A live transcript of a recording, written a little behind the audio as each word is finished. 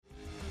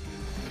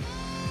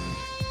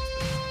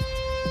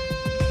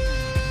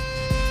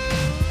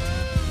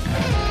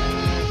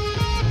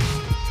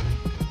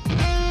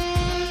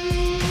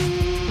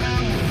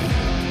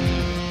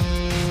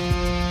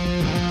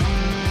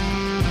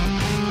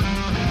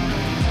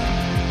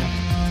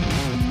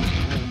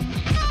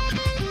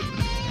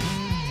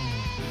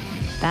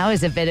That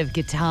was a bit of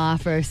guitar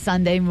for a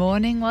Sunday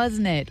morning,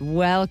 wasn't it?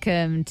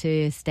 Welcome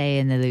to Stay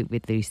in the Loop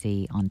with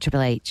Lucy on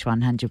Triple H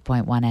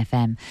 100.1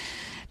 FM.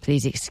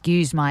 Please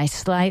excuse my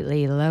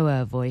slightly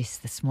lower voice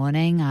this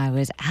morning. I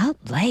was out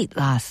late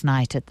last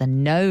night at the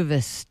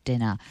Novus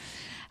dinner.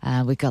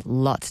 We've got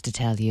lots to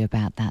tell you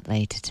about that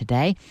later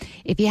today.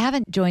 If you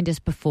haven't joined us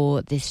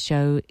before, this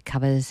show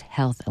covers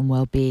health and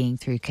well-being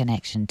through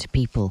connection to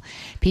people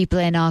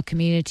in our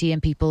community and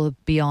people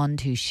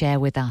beyond who share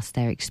with us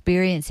their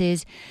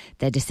experiences,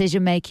 their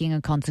decision-making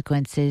and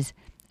consequences,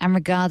 and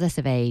regardless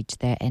of age,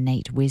 their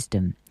innate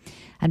wisdom.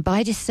 And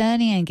by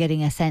discerning and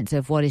getting a sense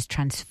of what is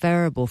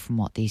transferable from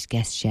what these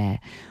guests share,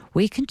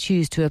 we can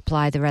choose to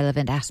apply the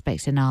relevant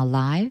aspects in our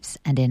lives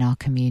and in our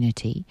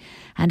community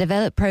and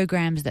develop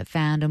programs that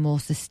found a more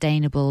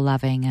sustainable,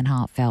 loving and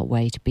heartfelt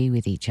way to be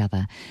with each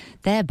other,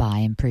 thereby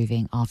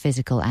improving our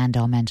physical and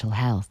our mental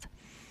health.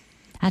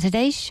 And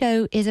today's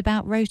show is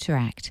about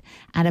Rotaract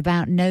and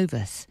about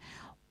Novus.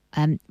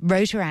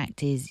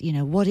 Rotaract is,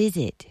 what is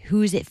it?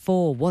 Who is it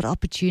for? What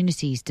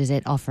opportunities does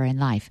it offer in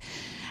life?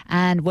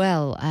 And,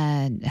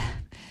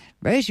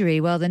 Rotary,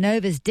 the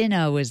Novus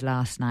dinner was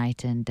last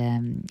night,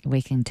 and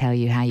we can tell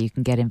you how you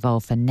can get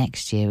involved for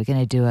next year. We're going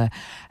to do a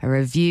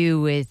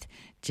review with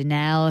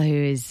Janelle, who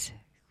is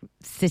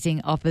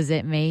sitting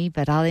opposite me,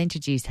 but I'll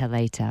introduce her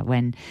later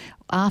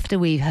after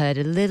we've heard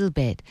a little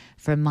bit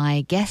from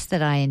my guest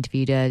that I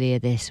interviewed earlier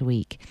this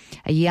week,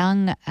 a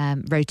young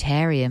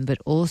Rotarian, but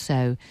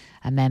also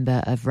a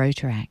member of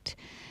Rotaract.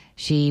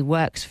 She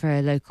works for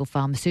a local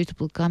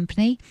pharmaceutical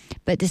company,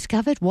 but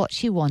discovered what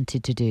she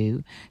wanted to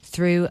do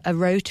through a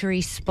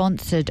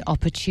Rotary-sponsored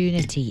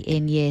opportunity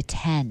in Year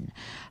 10.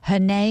 Her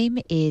name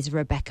is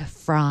Rebecca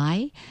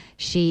Fry.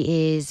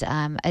 She is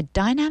a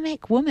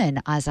dynamic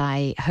woman, as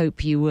I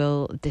hope you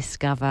will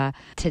discover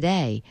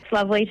today. It's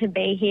lovely to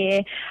be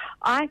here.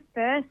 I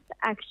first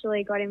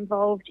actually got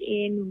involved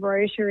in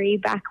Rotary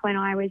back when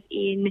I was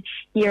in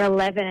Year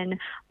 11.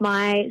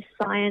 My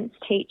science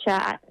teacher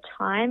at the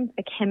time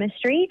for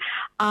chemistry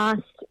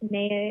asked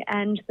me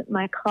and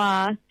my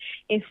class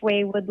if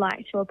we would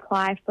like to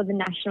apply for the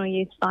National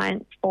Youth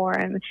Science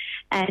Forum,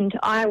 and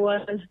I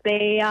was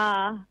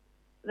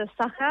the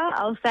sucker,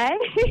 I'll say,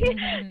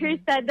 who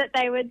said that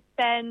they would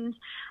spend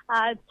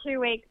 2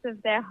 weeks of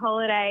their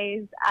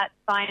holidays at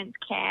science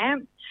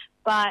camp.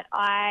 But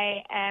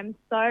I am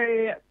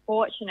so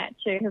fortunate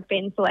to have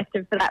been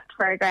selected for that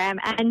program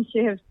and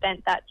to have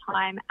spent that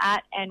time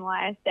at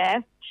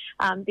NYSF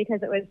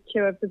because it was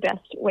 2 of the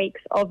best weeks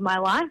of my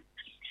life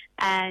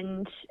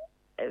and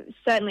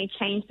certainly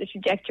changed the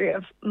trajectory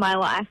of my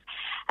life.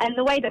 And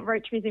the way that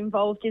Rotary is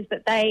involved is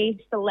that they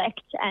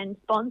select and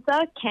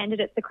sponsor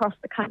candidates across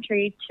the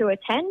country to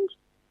attend.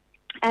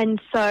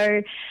 And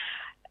so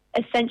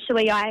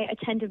essentially, I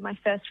attended my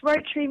first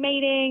Rotary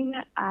meeting.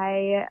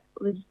 I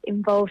was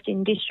involved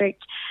in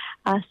district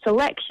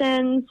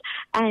selections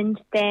and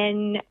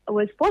then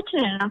was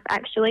fortunate enough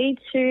actually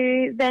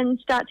to then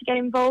start to get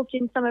involved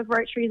in some of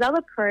Rotary's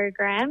other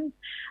programs,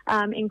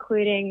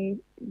 including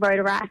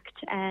Rotaract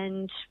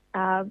and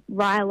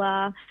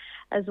RILA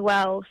as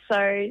well.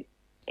 So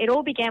it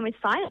all began with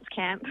Science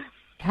Camp.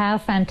 How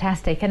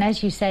fantastic. And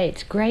as you say,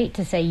 it's great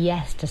to say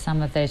yes to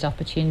some of those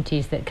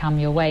opportunities that come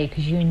your way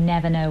because you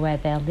never know where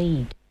they'll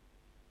lead.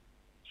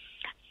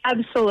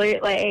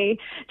 Absolutely.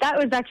 That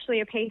was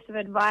actually a piece of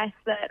advice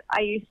that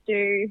I used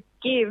to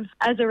give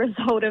as a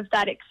result of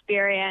that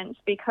experience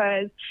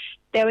because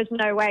there was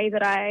no way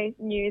that I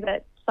knew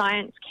that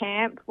Science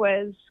Camp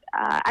was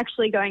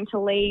actually going to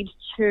lead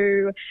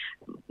to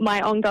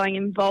my ongoing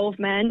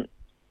involvement,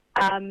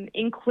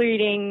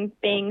 including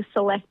being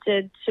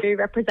selected to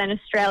represent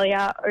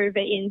Australia over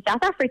in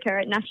South Africa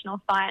at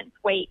National Science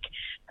Week.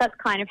 That's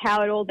kind of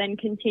how it all then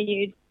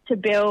continued to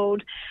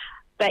build.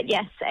 But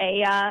yes,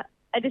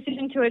 a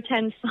decision to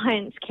attend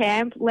Science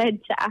Camp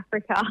led to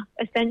Africa,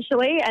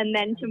 essentially, and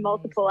then to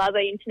multiple other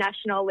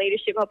international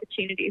leadership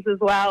opportunities as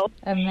well.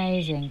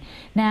 Amazing.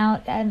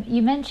 Now,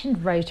 you mentioned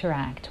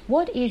Rotaract.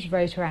 What is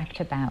Rotaract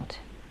about?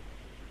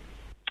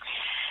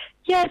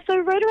 Yeah, so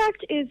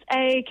Rotaract is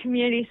a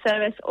community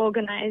service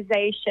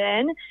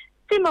organisation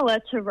similar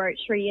to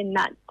Rotary in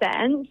that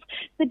sense.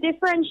 The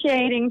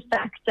differentiating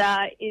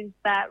factor is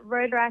that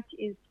Rotaract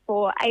is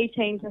for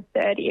 18 to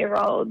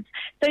 30-year-olds.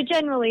 So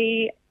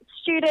generally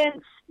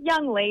students,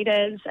 young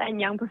leaders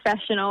and young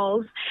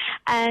professionals.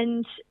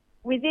 And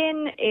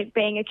within it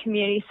being a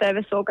community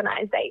service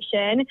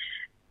organisation,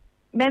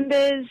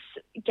 members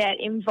get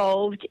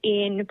involved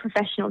in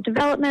professional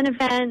development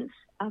events,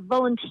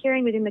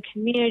 volunteering within the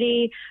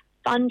community,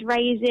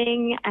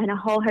 fundraising and a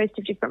whole host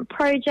of different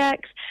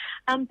projects,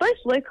 both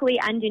locally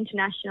and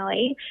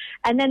internationally.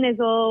 And then there's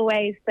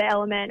always the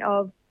element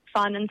of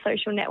fun and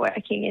social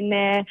networking in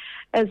there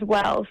as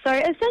well. So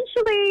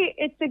essentially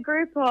it's a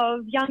group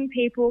of young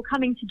people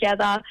coming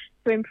together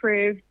to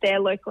improve their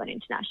local and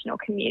international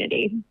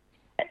community.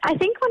 I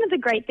think one of the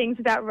great things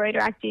about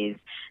Rotaract is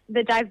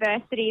the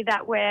diversity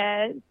that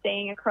we're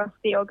seeing across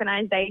the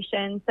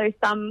organisation. So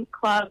some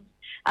clubs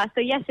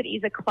So yes, it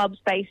is a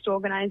clubs-based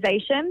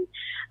organisation.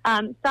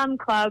 Some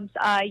clubs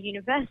are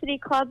university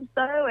clubs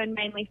though, and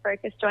mainly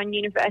focused on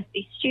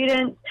university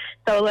students.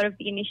 So a lot of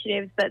the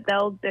initiatives that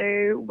they'll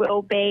do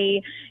will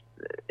be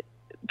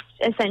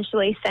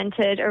essentially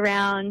centred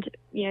around,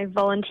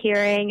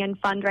 volunteering and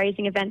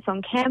fundraising events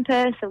on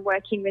campus and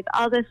working with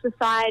other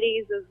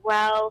societies as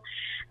well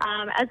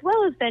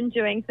as then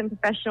doing some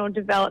professional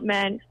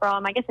development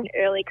from, I guess, an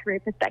early career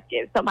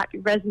perspective. So it might be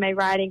resume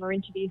writing or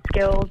interview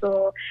skills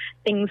or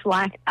things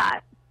like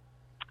that.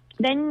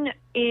 Then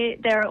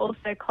there are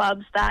also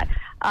clubs that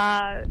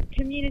are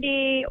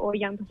community or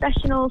young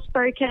professionals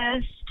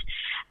focused,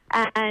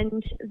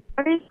 and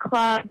those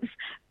clubs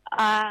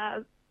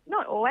are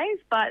not always,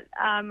 but,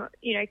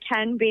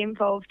 can be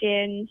involved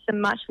in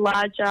some much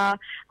larger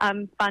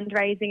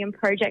fundraising and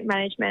project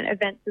management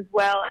events as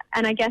well.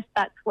 And I guess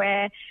that's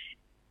where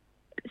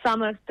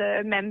some of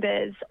the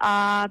members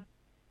are,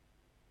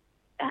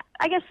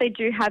 I guess they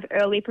do have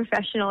early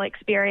professional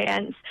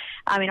experience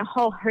in a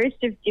whole host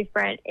of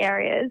different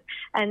areas.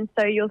 And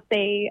so you'll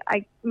see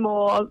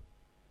more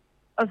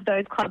of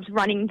those clubs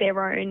running their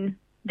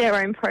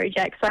own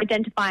projects, so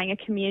identifying a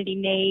community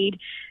need,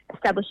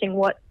 establishing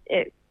what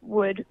it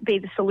would be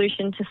the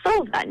solution to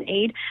solve that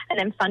need, and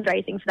then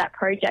fundraising for that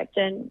project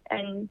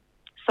and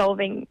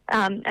solving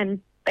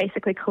and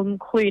basically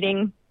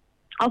concluding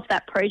off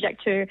that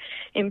project to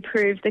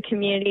improve the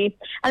community.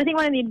 And I think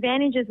one of the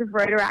advantages of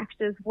Rotaract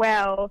as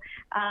well,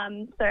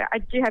 so I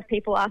do have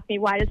people ask me,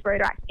 why does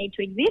Rotaract need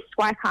to exist?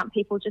 Why can't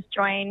people just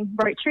join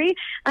Rotary?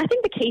 And I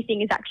think the key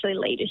thing is actually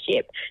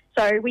leadership.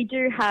 So we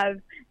do have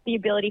the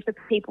ability for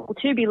people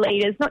to be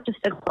leaders, not just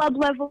at club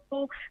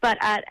level, but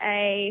at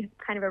a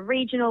kind of a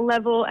regional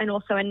level and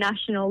also a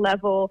national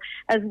level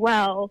as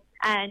well.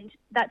 And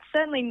that's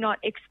certainly not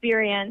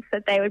experience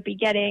that they would be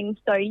getting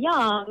so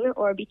young,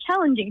 or be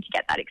challenging to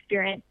get that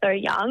experience so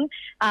young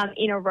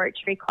in a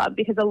Rotary club,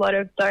 because a lot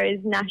of those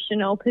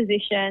national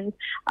positions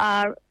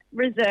are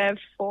reserved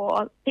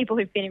for people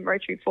who've been in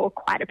Rotary for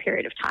quite a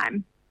period of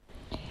time.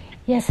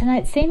 Yes, and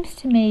it seems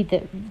to me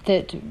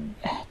that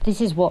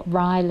this is what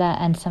RYLA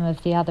and some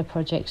of the other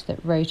projects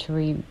that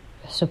Rotary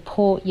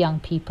support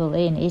young people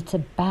in. It's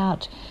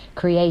about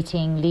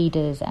creating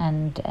leaders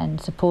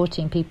and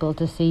supporting people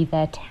to see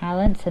their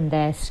talents and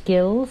their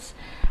skills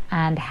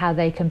and how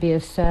they can be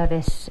of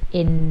service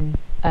in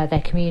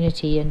their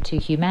community and to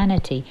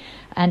humanity.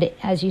 And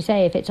as you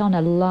say, if it's on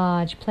a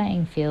large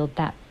playing field,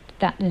 that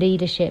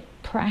leadership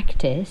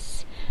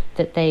practice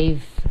that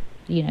they've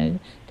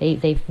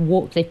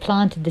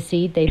planted the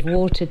seed, they've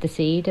watered the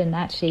seed, and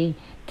actually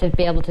to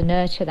be able to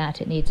nurture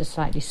that, it needs a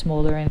slightly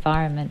smaller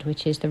environment,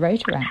 which is the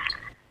Rotaract.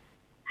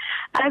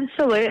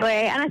 Absolutely.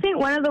 And I think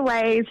one of the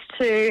ways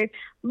to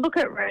look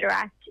at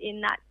Rotaract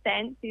in that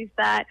sense is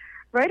that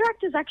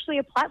Rotaract is actually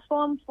a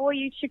platform for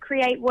you to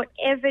create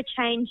whatever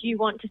change you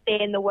want to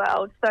see in the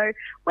world. So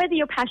whether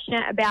you're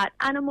passionate about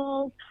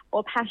animals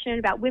or passionate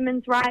about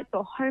women's rights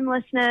or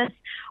homelessness,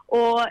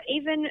 or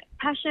even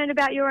passionate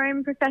about your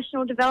own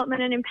professional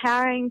development and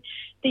empowering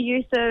the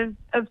youth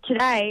of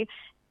today,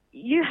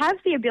 you have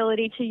the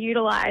ability to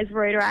utilise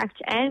Rotaract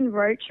and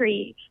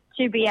Rotary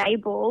to be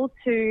able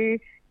to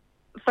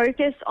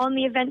focus on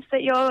the events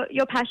that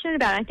you're passionate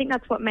about. I think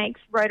that's what makes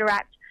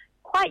Rotaract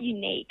quite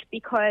unique,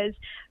 because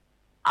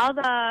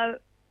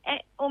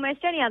almost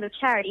any other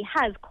charity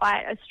has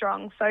quite a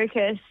strong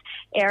focus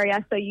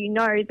area. So you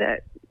know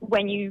that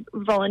when you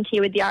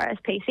volunteer with the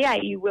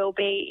RSPCA, you will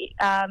be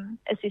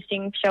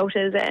assisting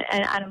shelters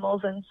and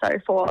animals and so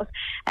forth,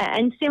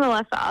 and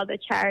similar for other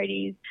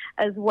charities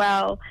as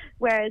well.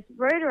 Whereas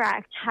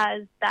Rotaract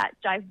has that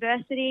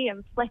diversity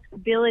and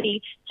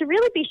flexibility to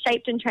really be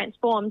shaped and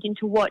transformed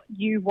into what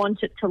you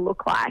want it to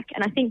look like.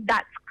 And I think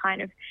that's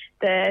kind of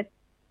the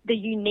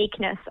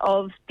uniqueness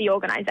of the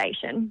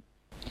organisation.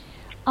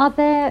 Are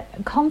there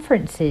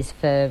conferences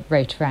for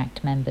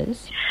Rotaract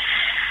members?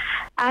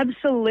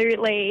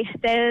 Absolutely.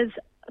 There's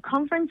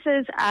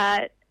conferences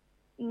at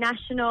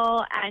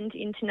national and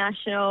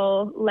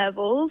international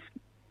levels.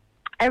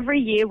 Every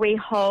year we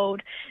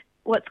hold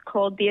what's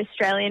called the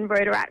Australian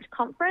Rotaract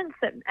Conference,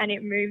 and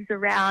it moves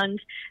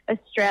around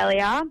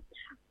Australia.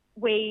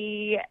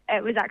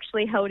 It was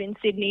actually held in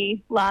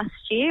Sydney last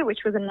year,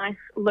 which was a nice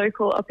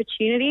local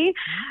opportunity.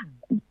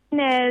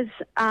 There's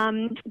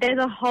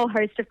a whole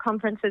host of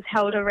conferences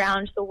held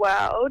around the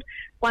world.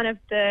 One of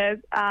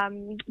the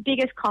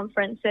biggest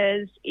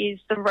conferences is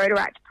the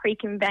Rotaract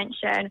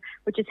Pre-Convention,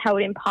 which is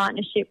held in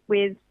partnership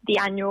with the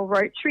annual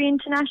Rotary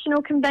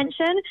International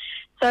Convention.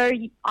 So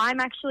I'm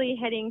actually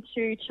heading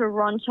to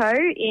Toronto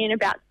in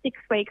about 6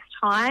 weeks'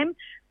 time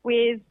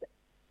with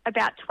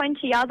about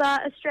 20 other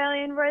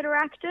Australian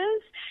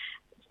Rotaractors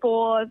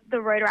for the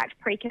Rotaract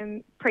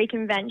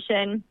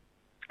Pre-Convention.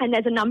 And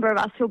there's a number of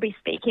us who'll be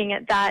speaking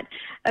at that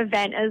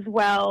event as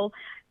well.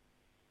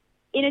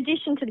 In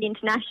addition to the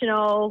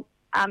international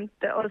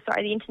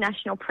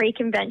International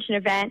Pre-Convention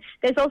event,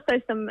 there's also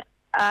some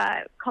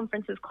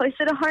conferences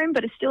closer to home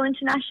but are still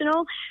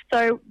international.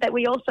 So that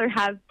we also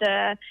have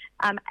the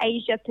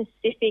Asia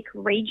Pacific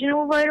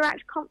Regional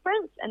Rotaract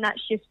Conference, and that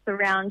shifts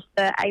around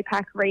the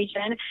APAC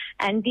region.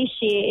 And this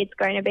year it's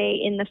going to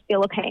be in the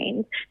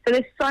Philippines. So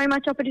there's so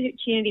much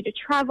opportunity to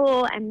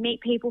travel and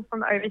meet people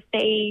from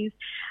overseas.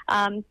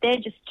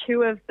 They're just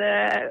two of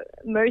the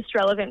most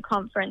relevant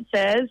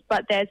conferences,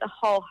 but there's a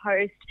whole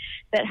host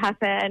that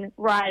happen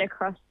right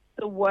across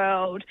the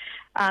world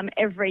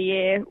every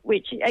year,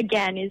 which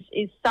again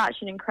is such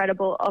an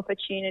incredible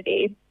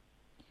opportunity.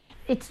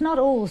 It's not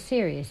all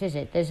serious, is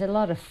it? There's a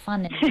lot of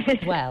fun in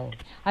it as well.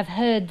 I've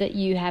heard that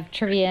you have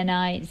trivia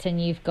nights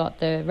and you've got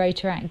the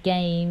Rotaract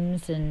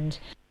Games and...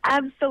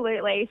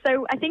 Absolutely.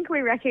 So I think we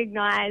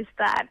recognise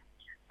that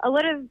a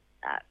lot of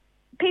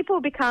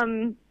people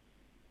become,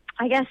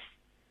 I guess,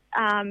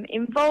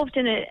 involved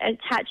and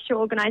attached to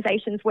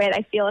organisations where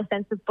they feel a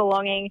sense of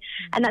belonging,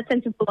 and that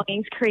sense of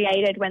belonging is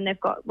created when the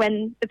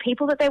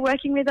people that they're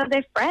working with are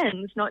their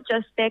friends, not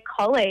just their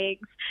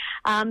colleagues.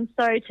 So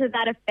to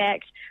that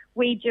effect,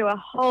 we do a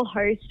whole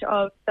host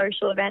of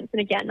social events,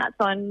 and again, that's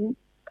on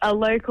a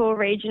local,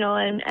 regional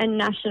and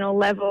national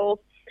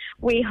level.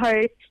 We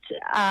host,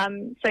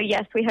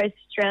 we host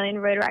Australian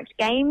Rotaract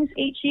Games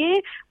each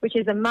year, which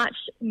is a much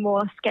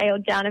more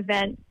scaled down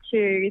event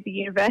to the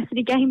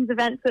University Games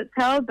events that's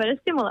held, but a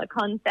similar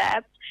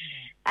concept.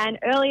 And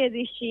earlier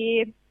this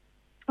year,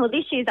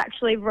 this year's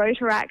actually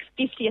Rotaract's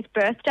 50th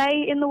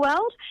birthday in the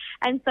world.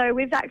 And so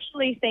we've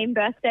actually seen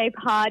birthday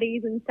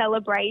parties and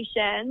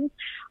celebrations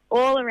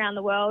all around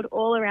the world,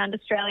 all around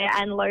Australia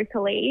and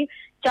locally.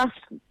 Just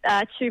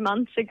 2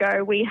 months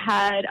ago, we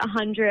had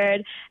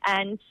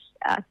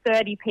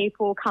 130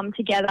 people come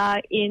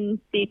together in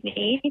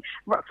Sydney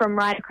from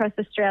right across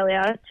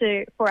Australia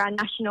for our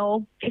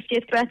national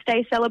 50th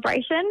birthday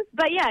celebration.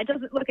 But yeah, it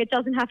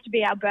doesn't have to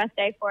be our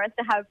birthday for us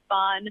to have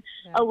fun.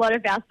 Yeah. A lot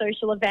of our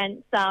social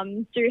events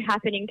do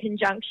happen in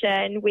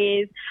conjunction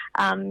with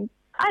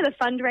either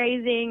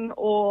fundraising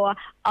or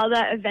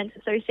other events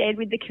associated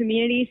with the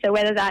community. So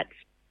whether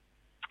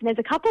there's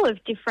a couple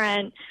of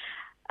different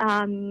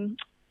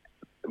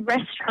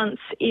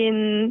restaurants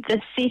in the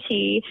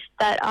city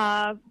that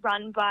are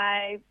run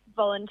by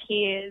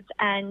volunteers,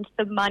 and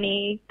the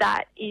money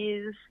that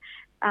is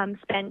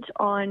spent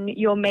on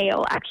your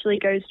meal actually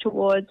goes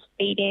towards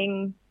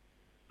feeding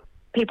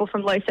people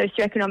from low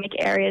socioeconomic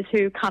areas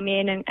who come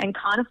in and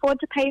can't afford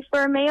to pay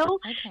for a meal.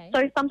 Okay.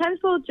 So sometimes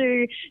we'll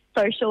do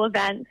social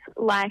events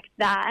like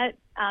that.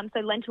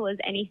 So Lentil as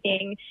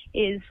Anything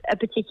is a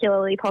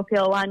particularly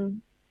popular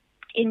one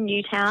in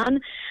Newtown.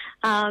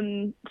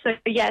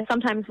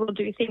 Sometimes we'll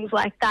do things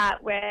like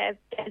that where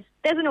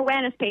there's an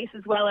awareness piece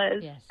as well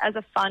as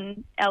a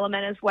fun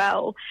element as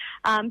well.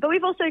 But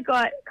we've also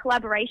got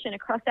collaboration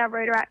across our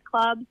Rotaract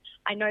clubs.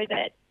 I know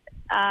that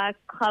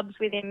clubs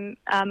within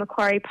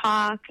Macquarie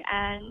Park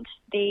and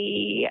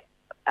the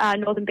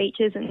Northern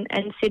Beaches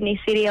and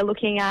Sydney City are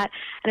looking at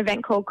an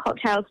event called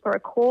Cocktails for a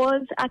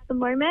Cause at the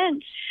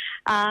moment.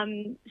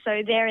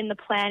 So they're in the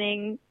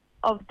planning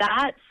of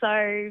that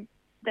so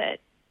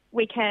that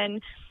we can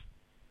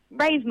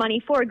raise money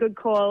for a good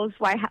cause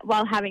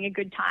while having a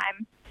good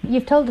time.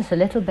 You've told us a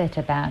little bit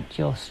about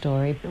your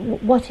story.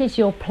 What is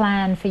your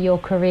plan for your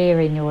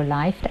career in your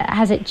life?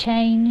 Has it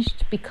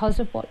changed because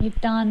of what you've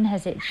done?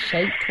 Has it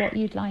shaped what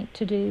you'd like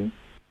to do?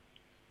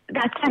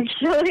 That's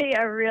actually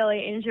a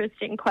really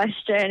interesting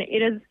question.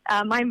 It is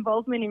my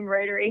involvement in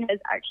Rotary has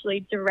actually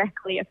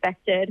directly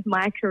affected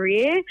my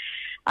career.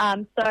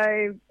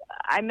 So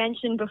I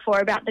mentioned before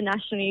about the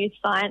National Youth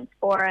Science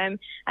Forum,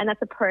 and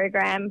that's a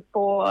program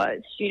for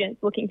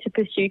students looking to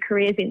pursue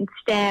careers in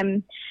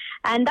STEM.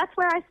 And that's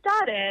where I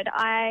started.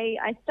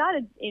 I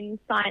started in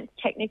science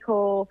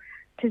technical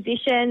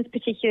positions,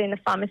 particularly in the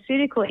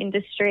pharmaceutical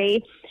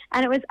industry.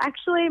 And it was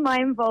actually my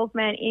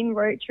involvement in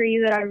Rotary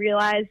that I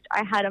realised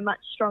I had a much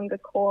stronger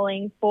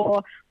calling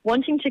for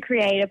wanting to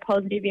create a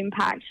positive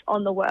impact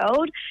on the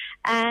world.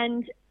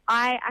 And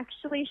I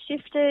actually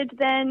shifted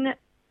then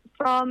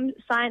from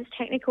science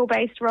technical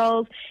based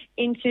roles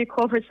into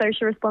corporate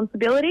social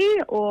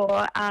responsibility,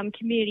 or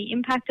community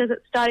impact as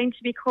it's starting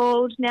to be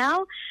called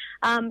now.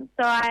 So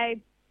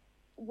I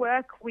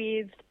work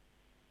with,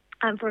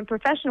 from a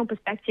professional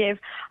perspective,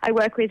 I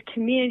work with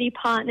community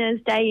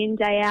partners day in,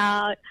 day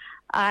out.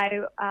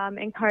 I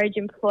encourage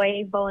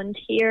employee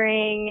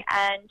volunteering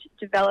and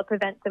develop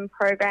events and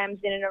programs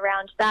in and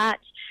around that.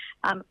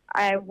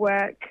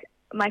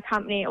 My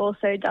company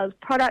also does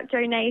product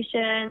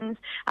donations,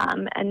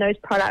 and those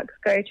products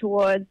go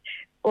towards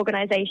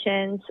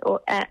organisations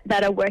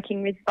that are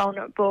working with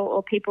vulnerable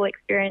or people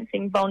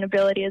experiencing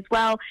vulnerability as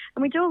well.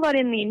 And we do a lot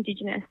in the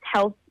Indigenous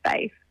health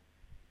space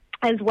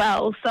as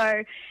well.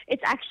 So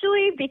it's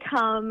actually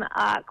become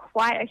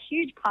quite a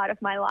huge part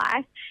of my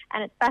life,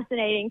 and it's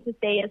fascinating to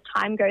see as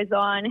time goes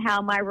on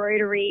how my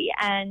Rotary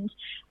and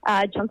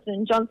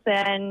Johnson &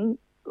 Johnson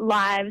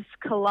lives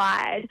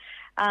collide.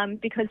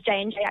 Because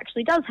J&J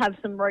actually does have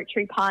some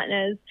Rotary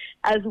partners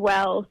as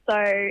well,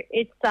 so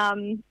it's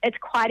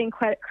quite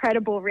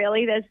incredible.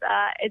 Really, there's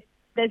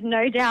there's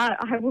no doubt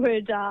I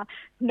would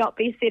not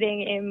be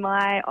sitting in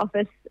my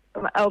office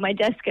or my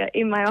desk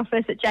in my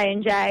office at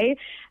J&J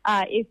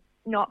if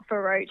not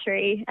for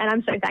Rotary, and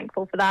I'm so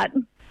thankful for that.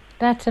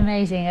 That's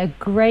amazing. A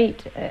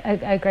great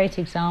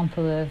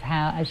example of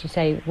how, as you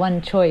say,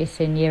 one choice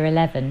in year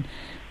 11,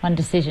 one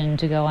decision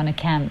to go on a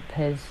camp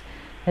has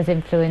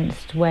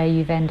influenced where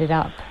you've ended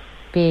up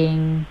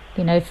being,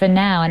 for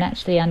now, and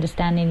actually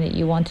understanding that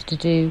you wanted to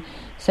do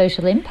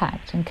social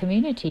impact and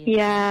community.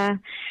 Yeah,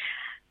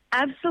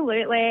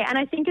 absolutely. And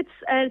I think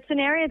it's an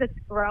area that's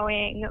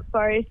growing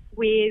both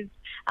with,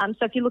 so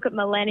if you look at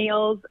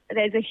millennials,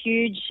 there's a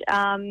huge,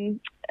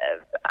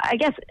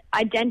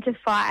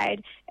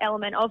 identified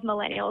element of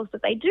millennials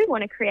that they do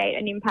want to create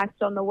an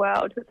impact on the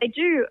world, but they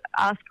do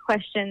ask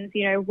questions,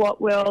 what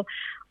will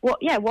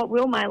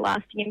my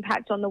lasting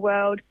impact on the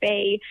world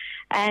be?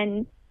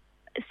 And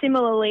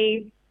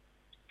similarly,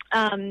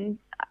 they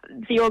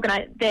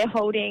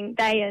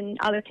and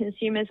other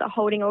consumers are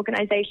holding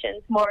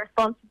organisations more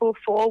responsible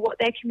for what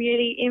their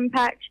community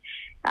impact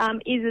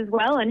is as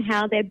well, and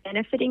how they're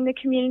benefiting the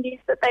communities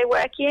that they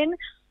work in.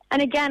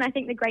 And again, I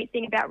think the great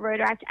thing about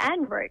Rotaract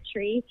and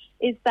Rotary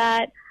is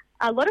that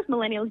a lot of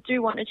millennials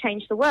do want to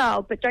change the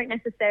world, but don't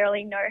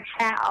necessarily know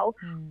how.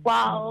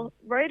 While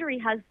Rotary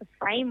has the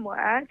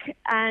framework,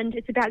 and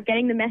it's about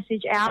getting the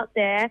message out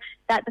there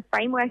that the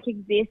framework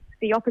exists,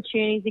 the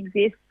opportunities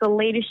exist, the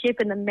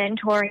leadership and the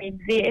mentoring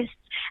exists,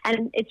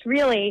 and it's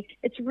really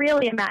a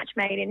match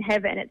made in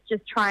heaven. It's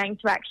just trying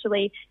to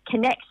actually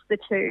connect the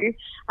two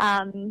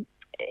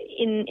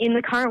in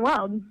the current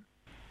world.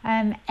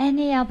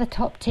 Any other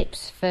top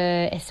tips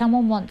for if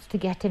someone wants to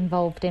get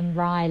involved in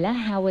RYLA?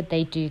 How would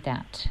they do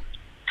that?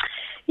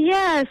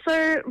 Yeah,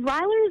 so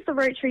RYLA is the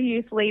Rotary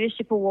Youth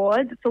Leadership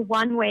Awards. It's a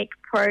 1-week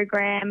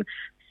program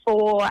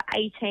for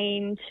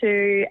 18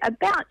 to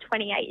about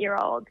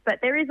 28-year-olds, but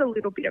there is a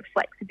little bit of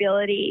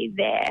flexibility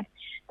there.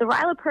 The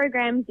RYLA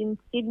programs in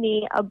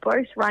Sydney are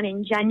both run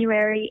in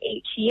January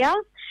each year,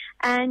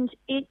 and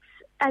it's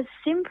as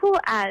simple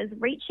as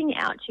reaching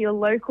out to your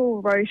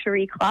local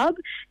Rotary club.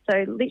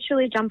 So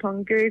literally jump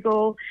on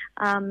Google,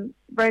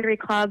 Rotary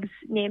clubs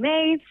near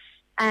me,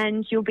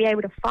 and you'll be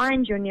able to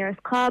find your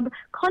nearest club.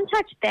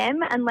 Contact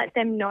them and let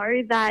them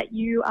know that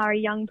you are a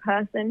young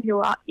person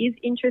who is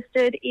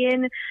interested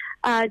in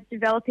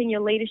developing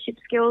your leadership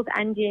skills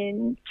and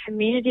in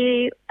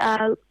community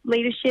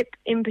leadership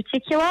in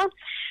particular.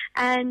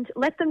 And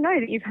let them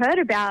know that you've heard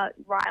about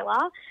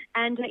RYLA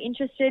and are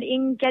interested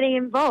in getting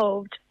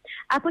involved.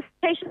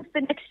 Applications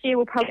for next year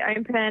will probably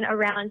open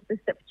around the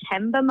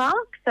September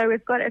mark, so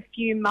we've got a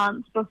few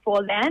months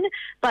before then,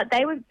 but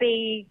they would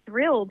be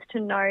thrilled to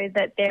know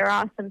that there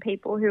are some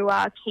people who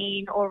are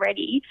keen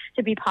already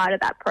to be part of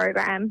that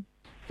program.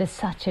 There's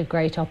such a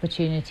great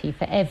opportunity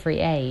for every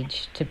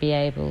age to be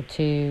able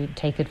to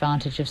take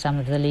advantage of some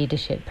of the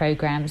leadership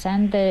programs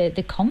and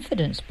the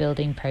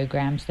confidence-building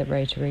programs that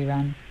Rotary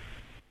run.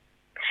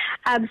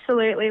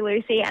 Absolutely,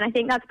 Lucy. And I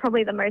think that's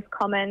probably the most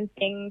common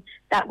thing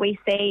that we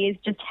see is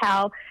just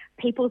how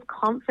people's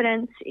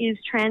confidence is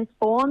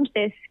transformed,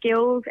 their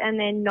skills and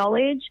their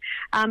knowledge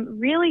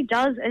really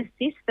does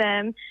assist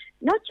them,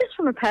 not just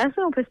from a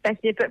personal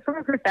perspective, but from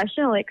a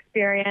professional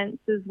experience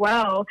as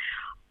well.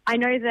 I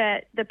know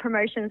that the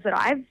promotions that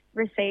I've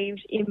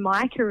received in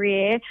my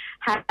career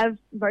have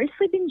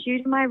mostly been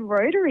due to my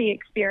Rotary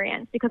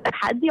experience, because I've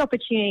had the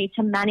opportunity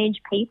to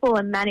manage people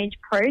and manage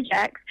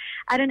projects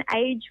at an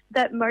age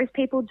that most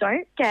people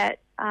don't get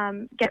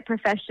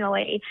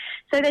professionally.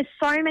 So there's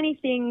so many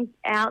things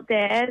out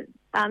there,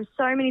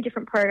 so many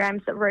different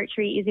programs that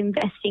Rotary is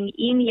investing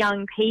in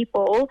young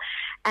people,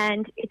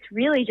 and it's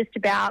really just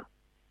about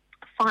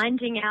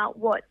finding out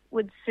what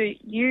would suit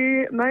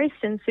you most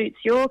and suits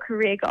your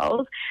career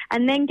goals,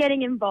 and then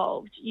getting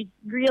involved. You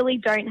really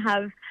don't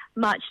have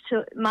much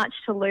to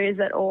lose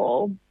at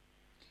all.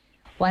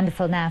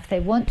 Wonderful. Now, if they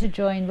want to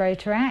join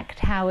Rotaract,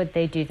 how would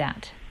they do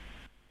that?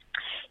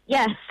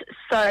 Yes,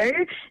 so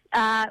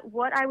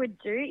what I would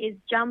do is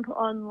jump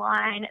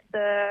online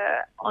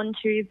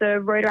onto the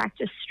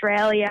Rotaract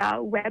Australia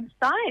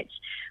website,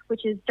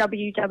 which is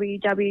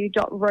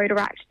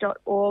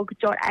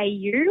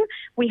www.rotaract.org.au.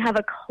 We have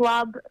a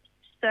club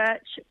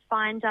search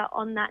finder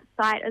on that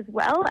site as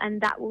well,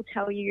 and that will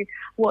tell you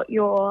what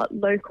your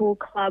local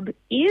club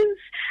is.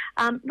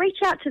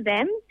 Reach out to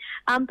them,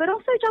 but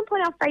also jump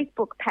on our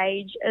Facebook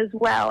page as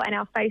well and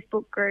our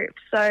Facebook group.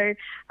 So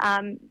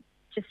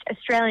just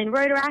Australian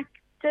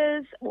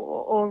Rotaractors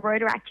or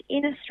Rotaract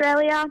in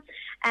Australia.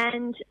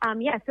 And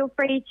feel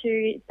free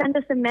to send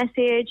us a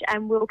message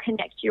and we'll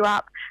connect you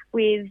up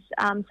with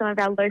some of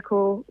our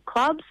local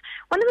clubs.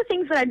 One of the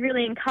things that I'd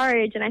really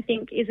encourage, and I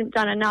think isn't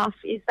done enough,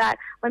 is that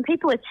when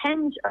people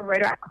attend a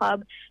Rotaract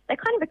club, they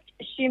kind of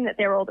assume that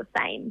they're all the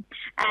same.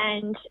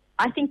 And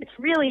I think it's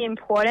really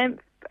important,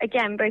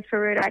 again, both for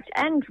Rotaract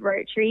and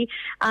Rotary,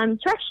 to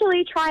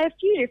actually try a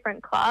few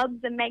different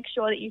clubs and make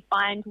sure that you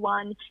find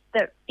one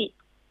that fits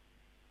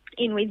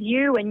in with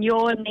you and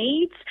your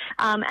needs,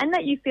 and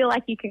that you feel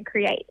like you can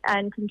create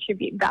and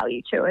contribute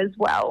value to as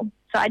well.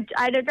 So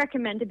I'd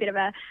recommend a bit of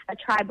a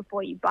try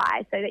before you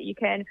buy, so that you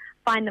can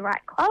find the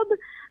right club.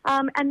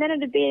 And then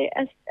it'd be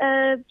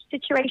a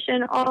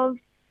situation of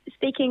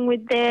speaking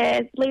with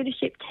their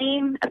leadership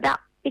team about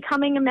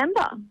becoming a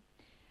member.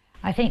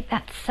 I think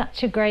that's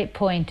such a great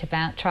point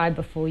about try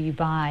before you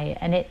buy,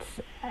 and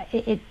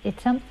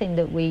it's something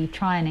that we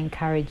try and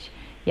encourage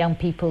young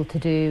people to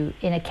do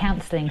in a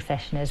counselling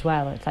session as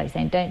well. It's like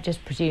saying, don't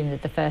just presume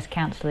that the first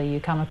counsellor you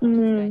come across is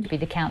going to be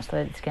the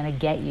counsellor that's going to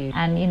get you.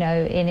 And you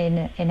know, in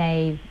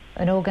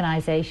an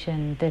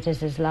organisation that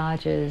is as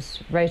large as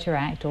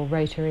Rotaract or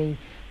Rotary,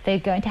 they're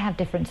going to have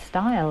different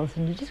styles,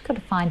 and you just got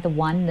to find the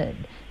one that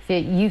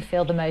you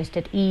feel the most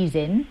at ease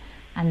in,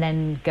 and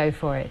then go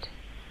for it.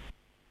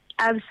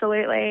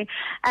 Absolutely.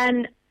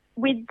 And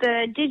with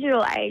the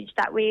digital age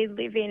that we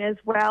live in as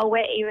well,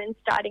 we're even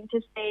starting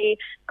to see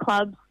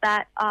clubs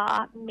that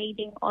are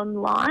meeting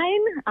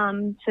online.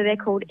 So they're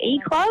called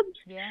e-clubs.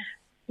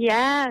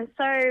 Yeah.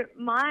 So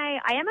I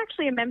am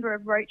actually a member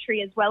of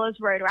Rotary as well as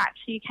Rotaract,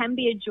 so you can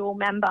be a dual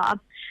member.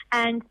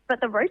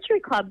 But the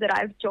Rotary Club that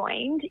I've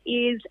joined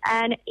is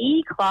an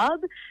e-club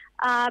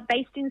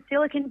based in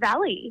Silicon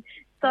Valley.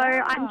 So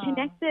I'm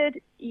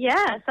connected,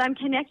 I'm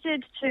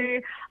connected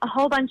to a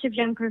whole bunch of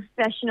young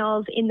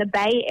professionals in the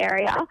Bay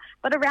Area,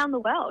 but around the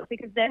world,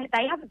 because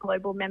they have a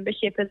global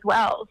membership as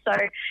well. So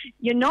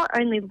you're not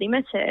only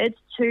limited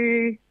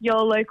to your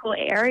local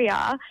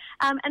area.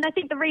 And I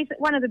think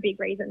one of the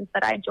big reasons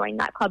that I joined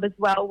that club as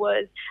well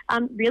was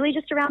really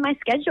just around my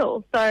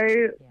schedule. So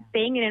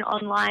being in an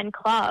online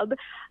club,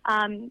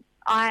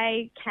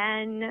 I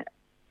can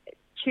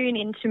tune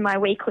into my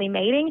weekly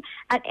meeting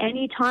at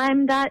any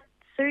time that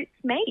suits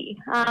me.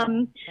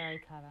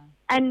 Very clever.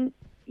 And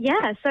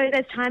so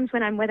there's times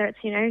when whether it's,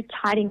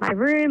 tidying my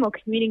room or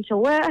commuting to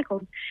work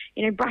or,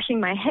 brushing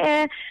my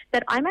hair,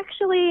 that I'm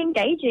actually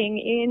engaging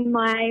in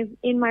my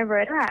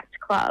Rotaract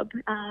club,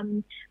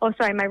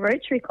 my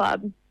Rotary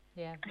club.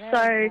 Yeah. So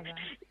clever.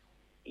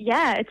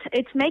 Yeah,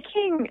 it's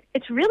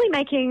really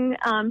making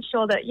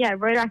sure that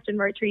Rotaract and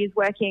Rotary is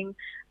working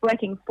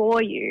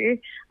for you.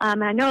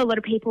 I know a lot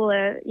of people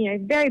are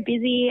very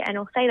busy and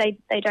will say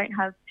they don't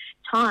have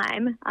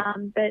time,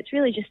 but it's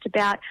really just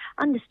about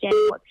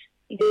understanding what's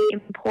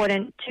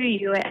important to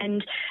you,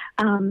 and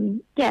I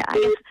guess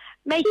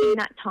making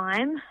that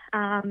time.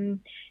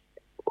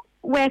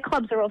 Where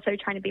clubs are also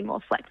trying to be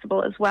more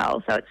flexible as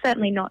well. So it's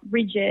certainly not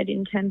rigid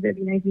in terms of,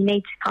 you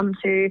need to come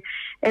to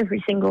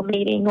every single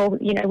meeting or,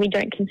 we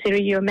don't consider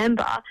you a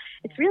member.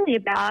 It's really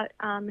about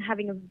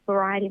having a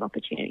variety of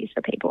opportunities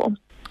for people.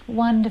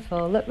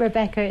 Wonderful. Look,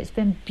 Rebecca, it's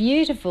been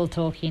beautiful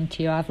talking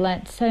to you. I've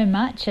learnt so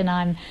much, and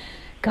I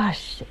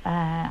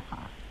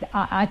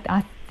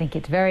think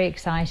it's very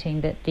exciting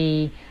that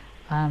the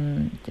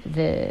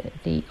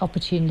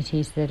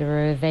opportunities that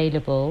are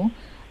available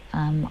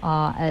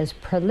are as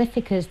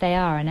prolific as they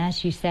are. And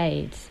as you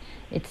say,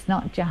 it's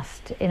not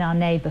just in our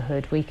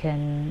neighbourhood. We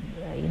can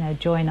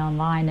join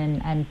online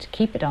and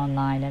keep it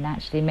online and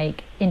actually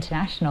make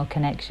international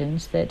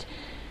connections that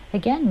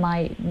again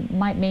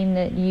might mean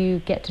that you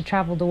get to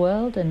travel the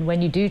world, and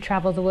when you do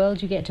travel the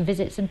world you get to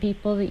visit some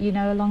people that you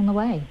know along the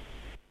way.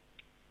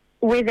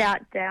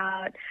 Without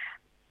doubt.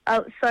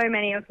 So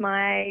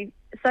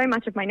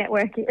much of my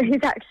network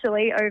is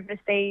actually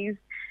overseas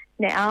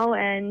now,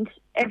 and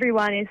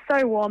everyone is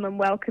so warm and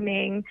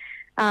welcoming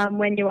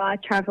when you are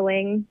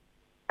travelling,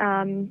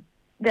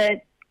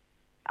 that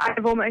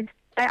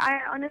I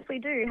honestly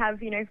do have,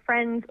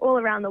 friends all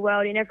around the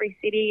world in every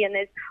city, and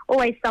there's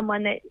always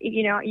someone that,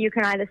 you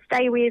can either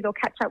stay with or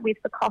catch up with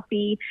for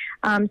coffee.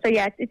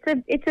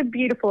 It's a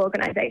beautiful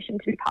organisation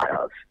to be part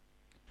of.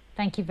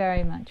 Thank you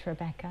very much,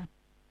 Rebecca.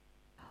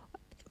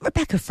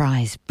 Rebecca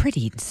Fry's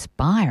pretty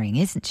inspiring,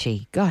 isn't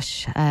she?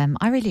 Gosh,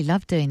 I really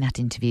love doing that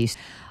interview.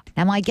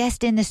 Now, my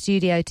guest in the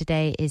studio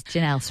today is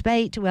Janelle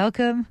Spate.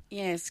 Welcome.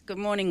 Yes, good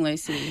morning,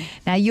 Lucy.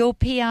 Now, you're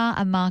PR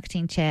and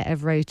Marketing Chair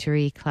of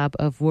Rotary Club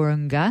of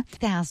Wahroonga,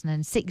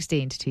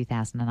 2016 to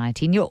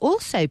 2019. You're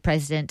also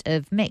President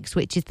of MIX,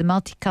 which is the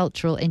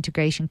Multicultural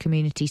Integration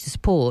Community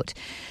Support,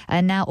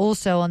 and now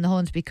also on the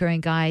Hornsby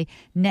Ku-ring-gai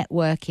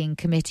Networking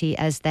Committee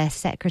as their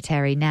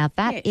Secretary. Now,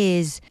 that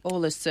is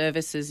all the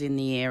services in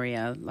the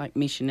area, like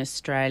Mission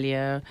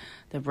Australia,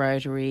 the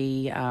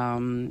Rotary,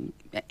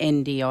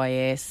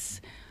 NDIS,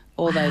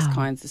 all those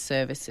kinds of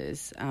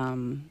services,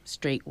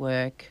 street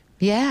work.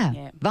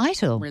 Yeah,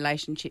 vital.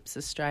 Relationships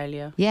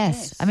Australia.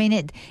 Yes. I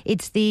mean,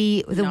 it's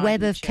the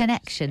web of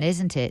connection,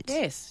 isn't it?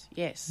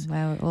 Yes.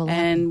 Well,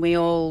 we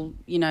all,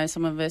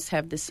 some of us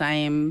have the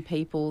same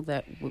people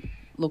that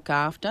look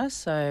after,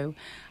 so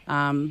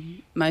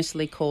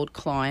mostly called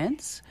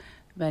clients,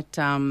 but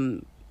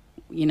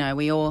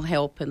we all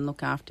help and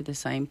look after the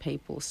same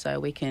people, so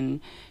we can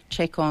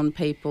check on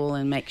people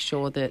and make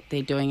sure that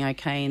they're doing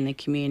okay in the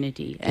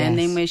community. Yes. And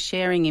then we're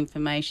sharing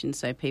information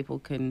so people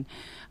can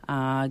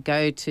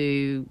go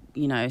to,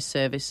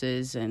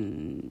 services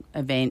and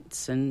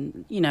events,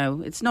 and,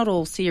 it's not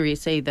all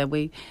serious either.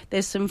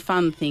 There's some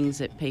fun things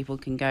that people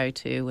can go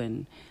to,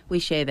 and we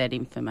share that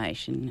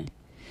information.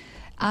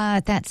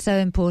 That's so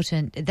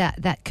important.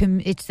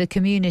 It's the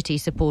community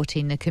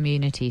supporting the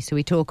community. So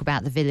we talk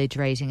about the village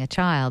raising a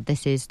child.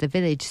 This is the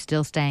village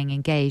still staying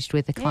engaged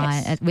with the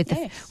client, with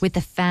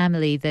the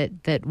family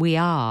that we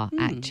are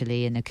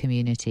actually in the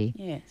community.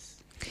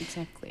 Yes,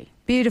 exactly.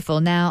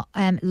 Beautiful. Now,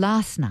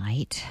 last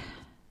night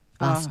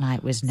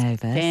was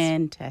Novus.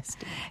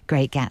 Fantastic.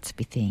 Great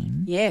Gatsby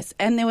theme. Yes,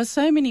 and there were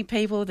so many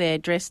people there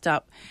dressed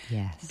up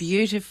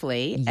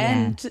beautifully. Yes.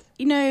 And,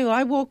 you know,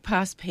 I walked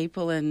past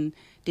people and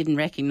didn't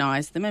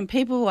recognise them. And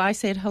people, I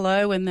said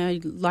hello and they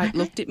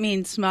looked at me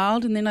and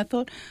smiled. And then I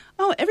thought,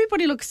 oh,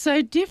 everybody looks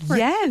so different.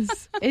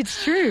 Yes,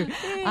 it's true.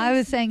 Yes. I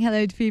was saying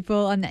hello to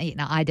people, and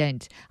I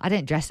don't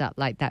dress up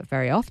like that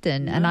very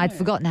often. No. And I'd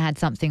forgotten I had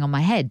something on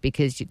my head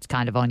because it's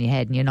kind of on your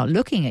head and you're not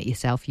looking at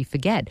yourself, you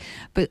forget.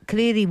 But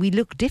clearly we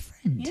look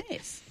different.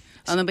 Yes.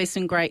 And there'll be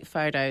some great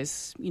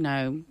photos, you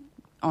know,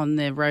 on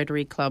the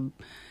Rotary Club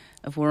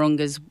of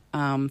Wahroonga's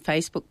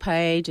Facebook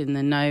page and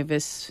the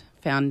Novus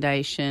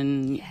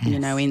Foundation, you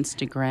know,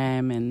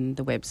 Instagram and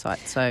the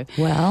website. So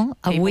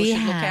we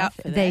should look out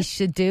for that. They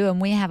should do, and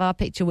we have our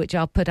picture, which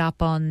I'll put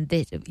up on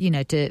this, you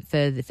know,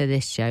 for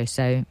this show,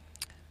 so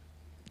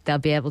they'll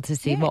be able to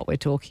see what we're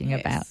talking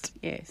about.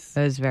 Yes,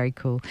 that was very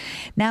cool.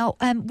 Now,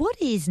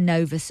 what is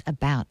Novus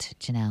about,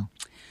 Janelle?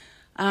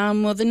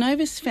 Well, the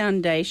Novus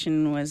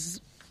Foundation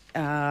was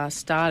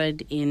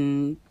started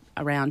in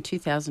around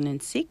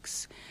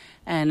 2006.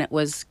 And it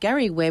was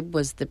Gary Webb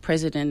was the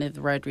president of the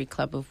Rotary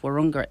Club of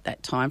Wahroonga at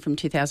that time from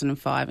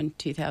 2005 and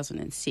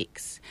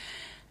 2006.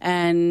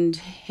 And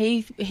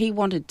he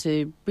wanted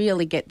to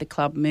really get the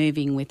club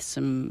moving with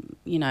some,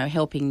 you know,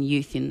 helping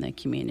youth in the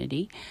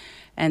community.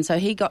 And so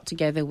he got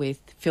together with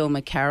Phil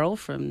McCarroll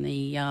from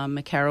the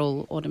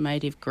McCarroll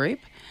Automotive Group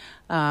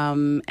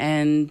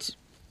and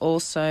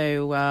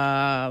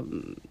also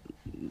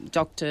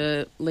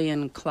Dr.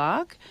 Leon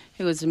Clark,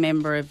 who was a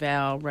member of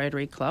our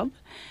Rotary Club.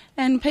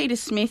 And Peter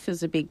Smith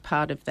is a big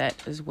part of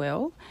that as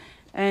well.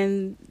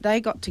 And they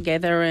got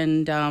together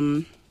and,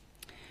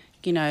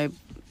 you know,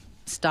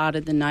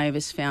 started the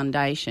Novus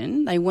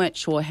Foundation. They weren't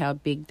sure how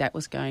big that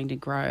was going to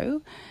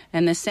grow.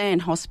 And the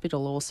Sand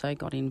Hospital also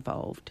got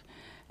involved.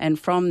 And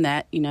from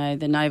that, you know,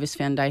 the Novus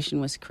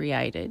Foundation was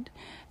created.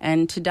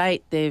 And to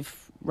date, they've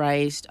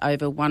raised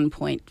over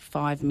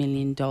 $1.5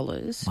 million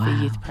for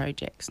youth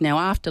projects. Now,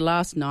 after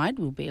last night,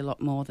 will be a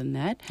lot more than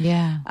that.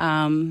 Yeah.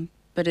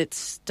 But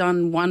it's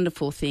done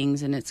wonderful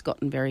things and it's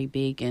gotten very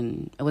big.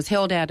 And it was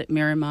held out at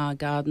Miramar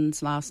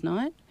Gardens last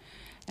night.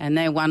 And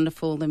they're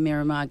wonderful, the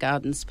Miramar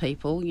Gardens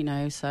people, you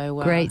know.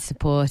 So great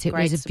support. It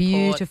was a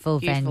beautiful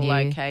venue.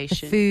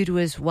 Location. The food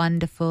was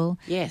wonderful.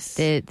 Yes.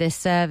 The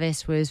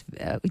service was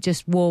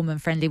just warm and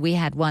friendly. We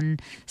had one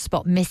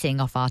spot missing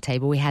off our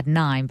table. We had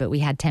 9, but we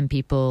had 10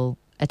 people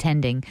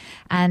attending,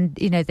 and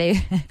you know they're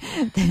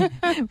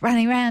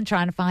running around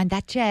trying to find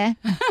that chair,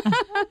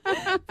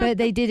 but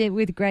they did it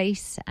with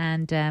grace,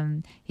 and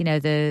you know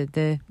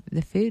the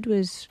food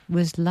was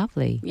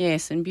lovely.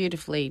 Yes, and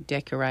beautifully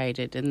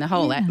decorated, and the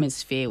whole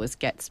atmosphere was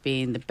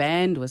Gatsby, and the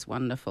band was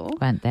wonderful,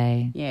 weren't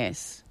they?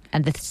 Yes,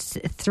 and the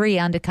 3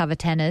 undercover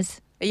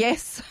tenors.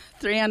 Yes,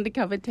 3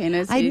 undercover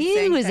tenors. I knew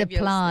it was a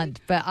plant,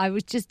 but I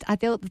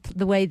thought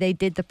the way they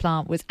did the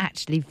plant was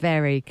actually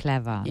very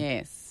clever.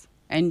 Yes.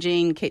 And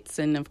Jean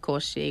Kitson, of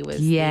course, she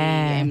was the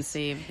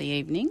MC of the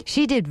evening.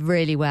 She did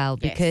really well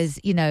because,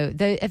 you know,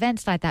 the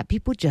events like that,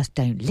 people just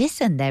don't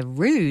listen. They're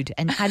rude.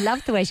 And I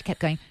loved the way she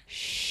kept going,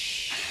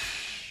 shh.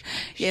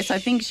 Yes, I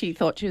think she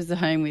thought she was at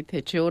home with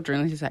her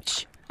children. She's like,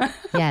 shh.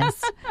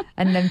 Yes.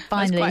 And then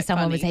finally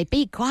someone would funny. say,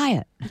 be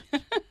quiet.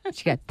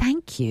 She'd go,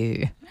 thank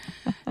you.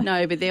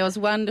 No, but there was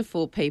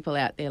wonderful people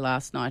out there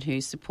last night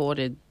who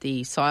supported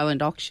the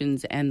silent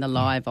auctions and the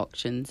live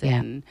auctions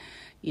and...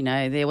 You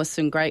know, there were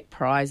some great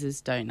prizes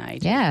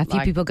donated. Yeah, a few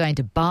people going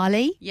to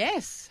Bali.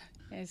 Yes.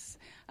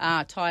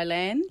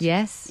 Thailand.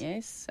 Yes.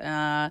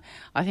 I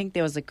think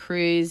there was a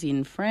cruise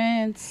in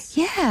France.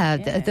 Yeah.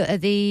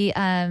 The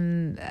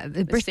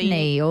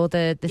Brittany or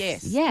the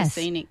the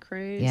scenic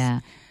cruise.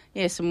 Yeah.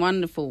 Yeah, some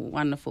wonderful,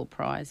 wonderful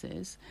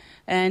prizes.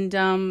 And,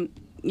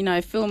 you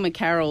know, Phil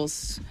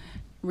McCarroll's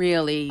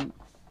really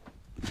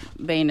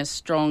been a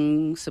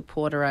strong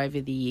supporter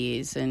over the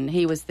years, and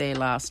he was there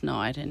last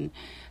night and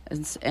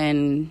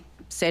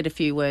said a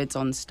few words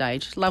on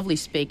stage. Lovely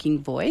speaking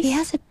voice. He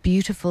has a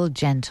beautiful,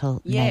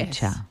 gentle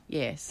nature.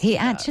 Yes. He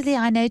actually,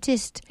 I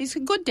noticed... He's a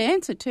good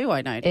dancer too,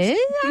 I noticed.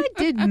 I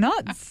did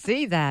not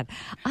see that.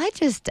 I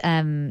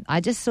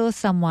just saw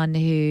someone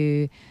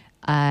who...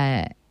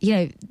 you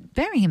know,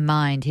 bearing in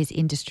mind his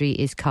industry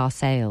is car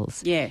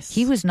sales. Yes.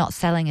 He was not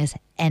selling us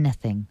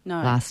anything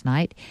last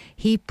night.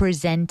 He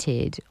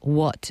presented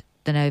what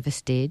the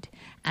Novus did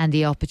and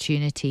the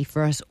opportunity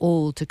for us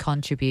all to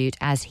contribute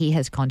as he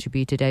has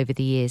contributed over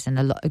the years,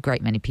 and a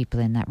great many people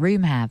in that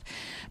room have.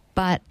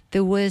 But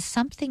there was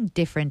something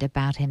different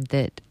about him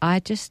that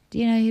I just,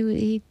 you know,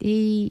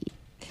 he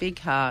big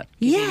heart.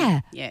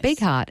 Yeah, yes. Big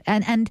heart.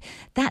 And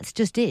that's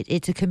just it.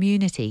 It's a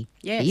community.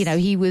 Yes. You know,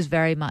 he was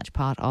very much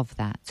part of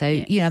that. So,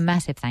 you know,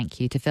 massive thank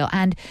you to Phil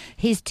and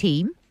his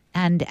team.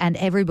 And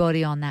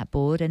everybody on that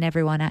board and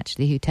everyone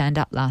actually who turned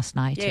up last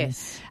night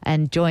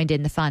and joined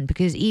in the fun,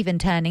 because even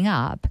turning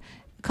up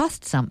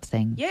costs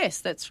something. Yes,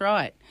 that's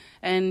right.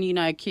 And,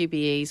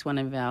 QBE is one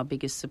of our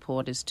biggest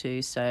supporters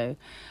too. So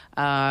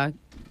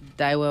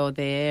they were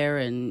there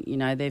and,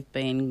 they've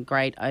been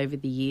great over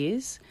the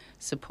years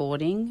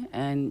supporting.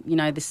 And,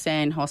 the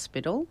San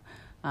Hospital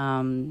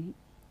and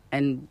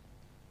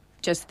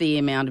just the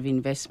amount of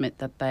investment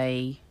that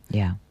they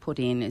put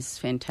in is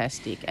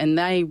fantastic. And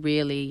they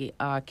really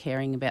are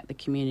caring about the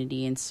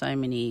community in so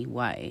many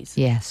ways.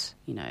 Yes.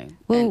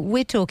 Well,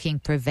 we're talking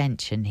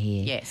prevention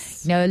here.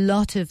 Yes. A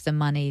lot of the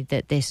money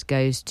that this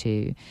goes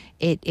to,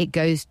 it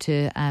goes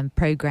to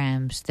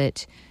programs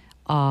that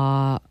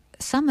are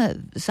some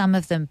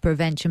of them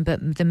prevention,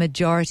 but the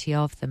majority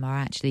of them are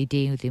actually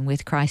dealing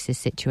with crisis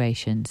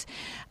situations.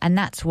 And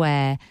that's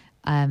where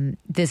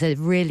there's a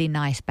really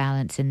nice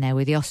balance in there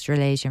with the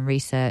Australasian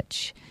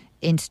Research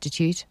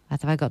Institute.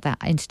 Have I got that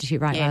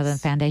institute right? Yes. Rather than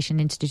Foundation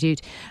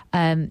Institute.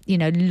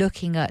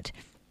 Looking at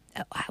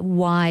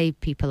why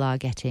people are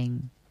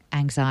getting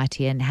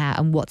anxiety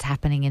and what's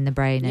happening in the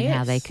brain and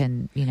how they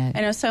can, And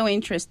it was so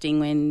interesting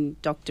when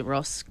Dr.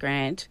 Ross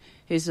Grant,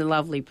 who's a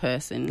lovely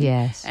person.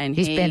 Yes, and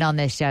he's been on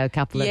this show a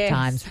couple of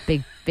times.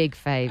 Big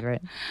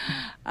favourite.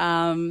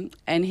 And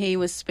he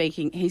was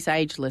speaking. He's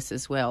ageless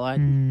as well. I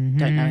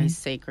don't know his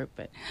secret,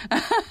 but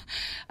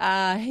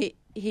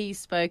he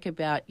spoke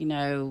about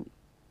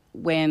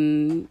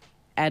when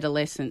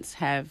adolescents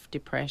have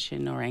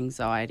depression or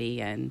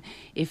anxiety, and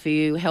if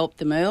you help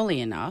them early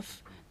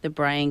enough, the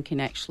brain can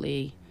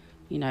actually,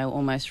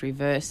 almost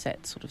reverse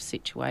that sort of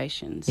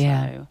situation.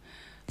 Yeah.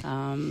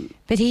 So,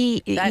 but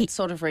that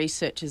sort of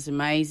research is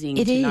amazing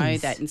know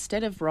that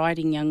instead of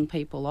writing young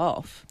people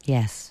off,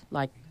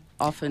 like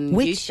often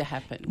used to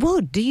happen.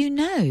 Well, do you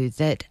know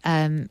that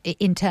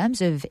in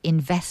terms of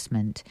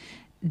investment,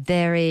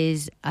 there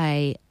is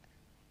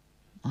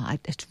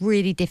it's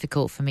really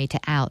difficult for me to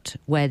out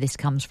where this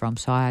comes from,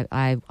 so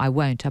I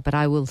won't. But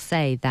I will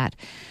say that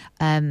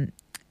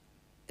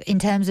in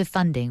terms of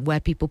funding, where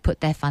people put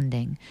their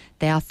funding,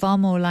 they are far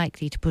more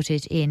likely to put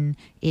it in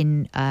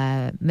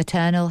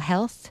maternal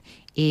health,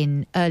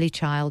 in early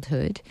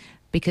childhood,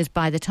 because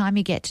by the time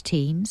you get to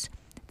teens,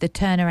 the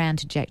turnaround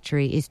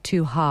trajectory is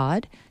too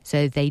hard,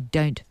 so they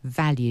don't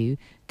value.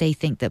 They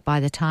think that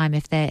by the time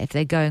if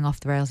they're going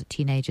off the rails at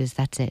teenagers,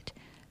 that's it.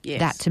 Yes,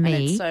 that to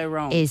me is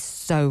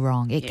so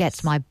wrong. It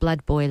gets my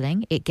blood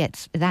boiling.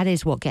 That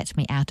is what gets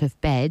me out of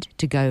bed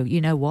to go,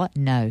 you know what?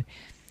 No.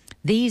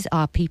 These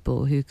are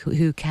people who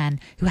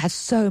have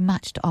so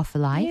much to offer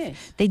life.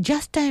 Yes. They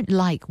just don't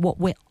like what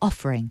we're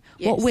offering.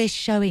 Yes. What we're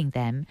showing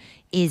them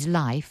is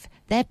life.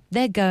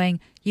 They're going,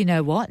 you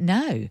know what?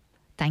 No.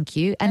 Thank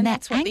you. And they're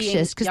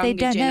anxious because they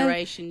don't know. The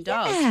generation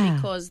does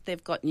because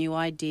they've got new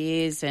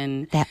ideas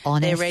and they're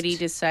honest. They're ready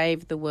to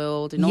save the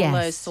world and all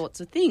those sorts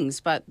of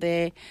things, but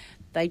they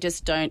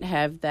just don't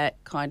have that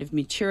kind of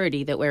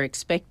maturity that we're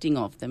expecting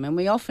of them, and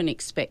we often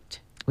expect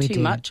too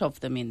much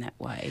of them in that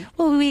way.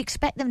 Well, we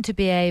expect them to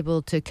be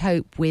able to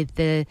cope with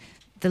the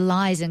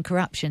lies and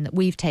corruption that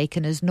we've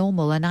taken as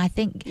normal, and I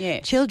think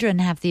children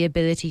have the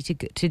ability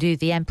to do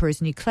the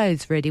emperor's new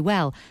clothes really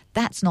well.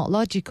 That's not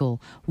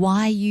logical.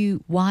 Why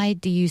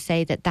do you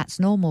say that that's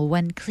normal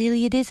when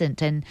clearly it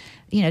isn't? And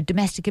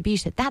domestic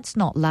abuse, that's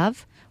not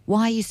love.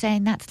 Why are you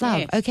saying that's love?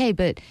 Yes. Okay,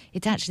 but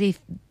it's actually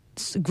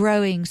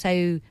growing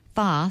so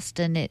fast,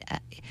 and it.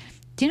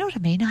 Do you know what I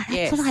mean?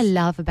 That's what I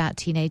love about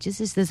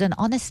teenagers is there's an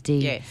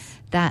honesty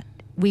that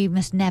we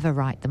must never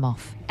write them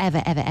off,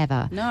 ever, ever,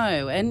 ever.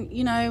 No,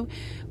 and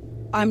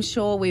I'm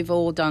sure we've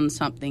all done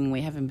something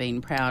we haven't been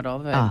proud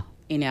of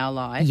in our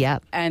life.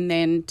 Yep. And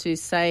then to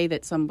say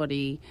that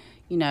somebody,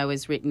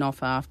 is written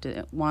off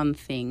after one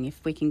thing,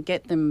 if we can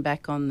get them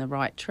back on the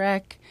right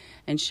track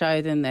and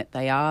show them that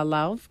they are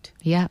loved,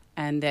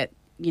 and that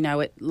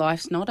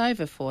life's not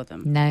over for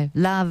them. No,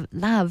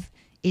 love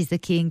is the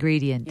key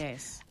ingredient.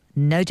 Yes.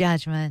 No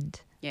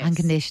judgment,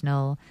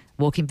 unconditional,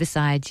 walking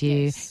beside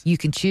you. Yes. You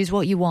can choose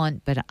what you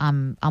want, but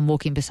I'm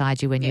walking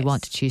beside you when you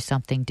want to choose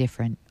something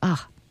different.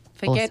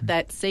 Forget awesome.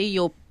 that. See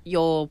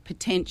your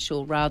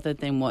potential rather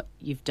than what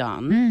you've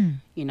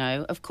done.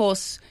 Of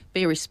course,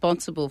 be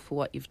responsible for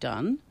what you've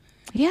done.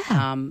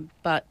 Yeah.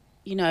 But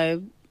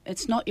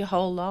it's not your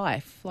whole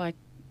life. Like,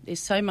 there's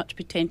so much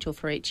potential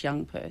for each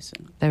young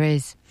person. There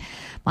is.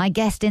 My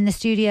guest in the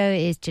studio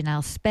is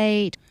Janelle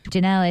Spate.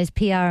 Janelle is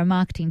PR and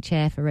Marketing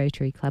Chair for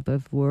Rotary Club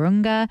of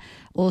Wahroonga,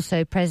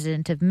 also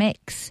President of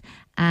Mix,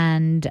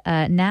 and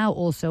now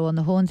also on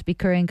the Hornsby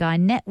Ku-ring-gai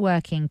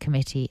Networking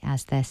Committee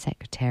as their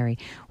Secretary,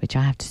 which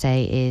I have to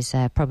say is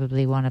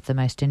probably one of the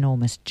most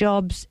enormous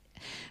jobs.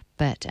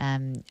 But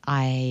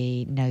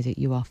I know that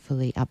you are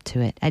fully up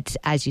to it. It's,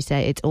 as you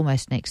say, it's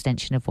almost an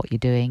extension of what you're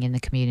doing in the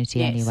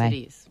community anyway. Yes,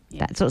 it is. Yeah.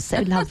 That's what's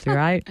so lovely,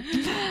 right?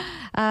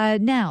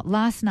 Now,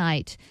 last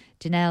night,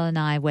 Janelle and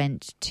I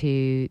went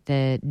to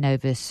the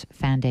Novus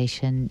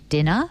Foundation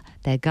dinner,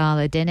 their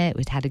gala dinner.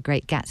 It had a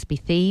great Gatsby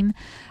theme.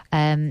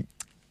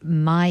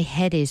 My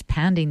head is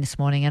pounding this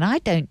morning, and I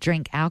don't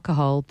drink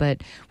alcohol,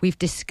 but we've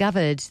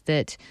discovered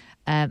that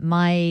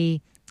my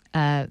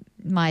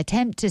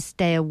attempt to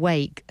stay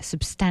awake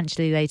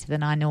substantially later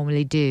than I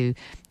normally do,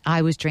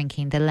 I was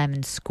drinking the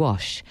lemon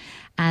squash.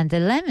 And the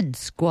lemon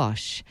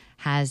squash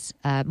has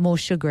more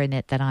sugar in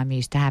it than I'm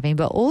used to having,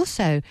 but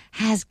also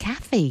has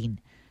caffeine.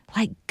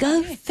 Like,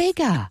 go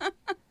figure.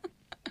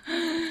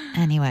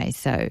 Anyway,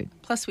 so...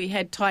 Plus we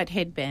had tight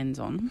headbands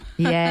on.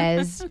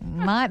 Yes.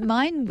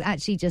 Mine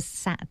actually just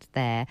sat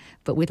there,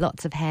 but with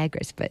lots of hair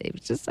grits, but it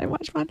was just so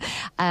much fun.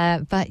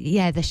 But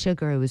yeah, the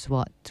sugar was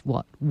what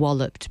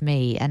walloped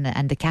me,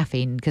 and the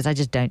caffeine, because I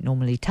just don't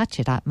normally touch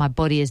it. My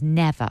body has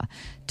never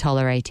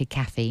tolerated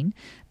caffeine.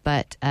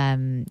 But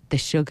the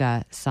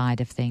sugar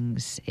side of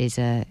things is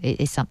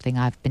something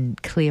I've been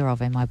clear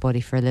of in my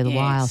body for a little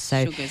while.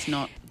 So sugar's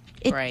not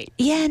great.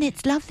 Yeah, and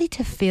it's lovely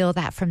to feel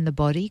that from the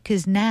body,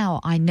 because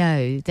now I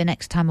know the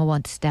next time I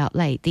want to stay out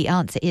late, the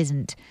answer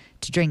isn't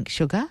to drink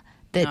sugar.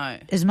 No.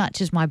 As much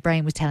as my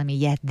brain was telling me,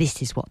 yeah,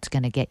 this is what's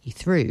going to get you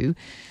through,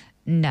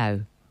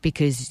 no,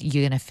 because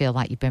you're going to feel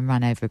like you've been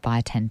run over by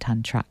a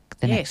 10-ton truck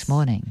the next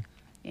morning.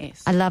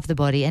 Yes. I love the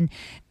body. And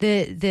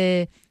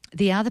the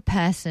other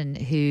person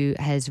who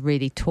has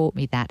really taught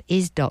me that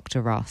is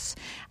Dr. Ross.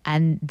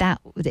 And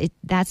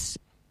that's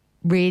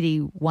really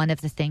one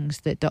of the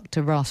things that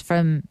Dr. Ross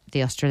from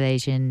the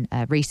Australasian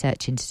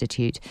Research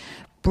Institute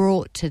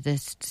brought to the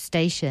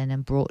station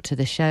and brought to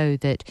the show,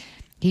 that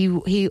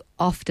he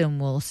often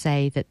will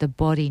say that the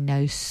body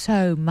knows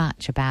so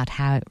much about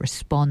how it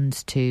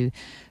responds to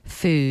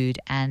food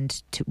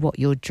and to what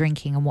you're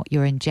drinking and what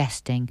you're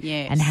ingesting,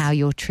 and how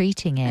you're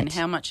treating it. And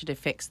how much it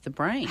affects the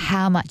brain.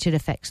 How much it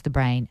affects the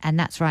brain. And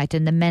that's right,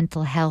 and the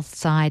mental health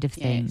side of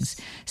things.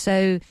 Yes.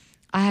 So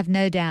I have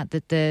no doubt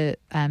that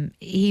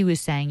he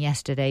was saying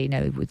yesterday,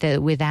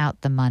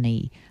 without the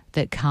money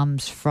that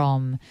comes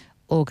from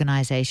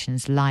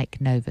organisations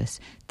like Novus,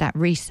 that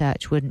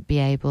research wouldn't be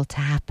able to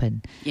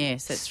happen.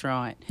 Yes, that's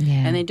right.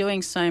 Yeah. And they're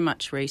doing so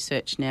much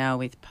research now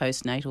with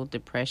postnatal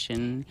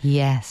depression.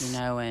 Yes.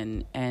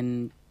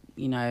 And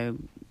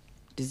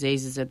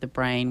diseases of the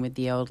brain with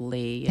the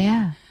elderly.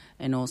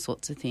 And all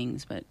sorts of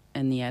things,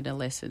 and the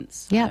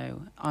adolescents. Yeah.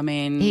 So, I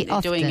mean, they're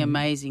doing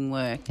amazing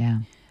work. Yeah.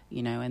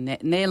 And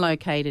they're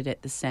located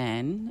at the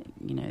SAN,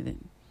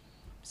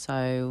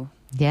 so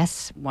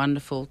yes,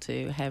 wonderful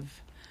to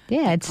have.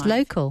 Yeah, it's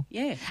local.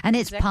 Yeah, and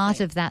it's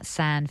part of that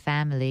SAN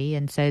family,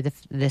 and so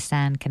the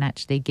SAN can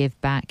actually give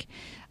back.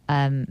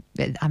 I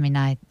mean,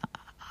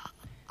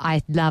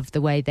 I love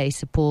the way they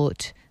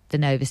support the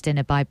Novus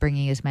Dinner by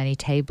bringing as many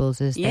tables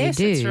as they do. Yes,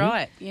 that's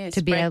right. Yes,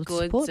 to be Brett able to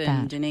support Goods that.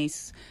 And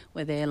Denise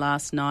were there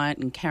last night,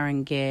 and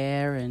Karen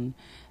Gare, and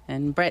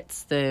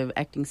Brett's the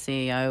acting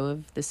CEO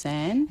of the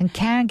SAN. And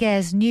Karen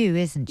Gare's new,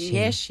 isn't she?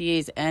 Yes, she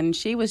is. And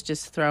she was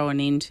just thrown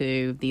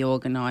into the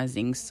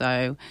organising.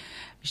 So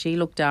she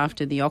looked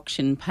after the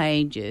auction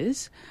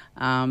pages,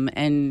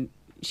 and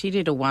she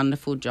did a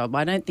wonderful job.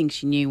 I don't think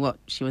she knew what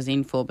she was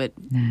in for, but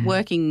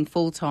working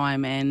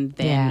full-time and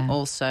then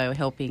also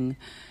helping,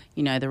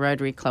 the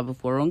Rotary Club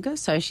of Wahroonga.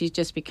 So she's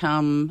just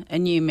become a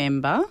new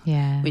member,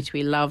 which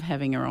we love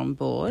having her on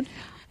board.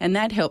 And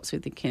that helps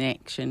with the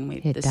connection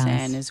with the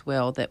SAN as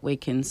well, that we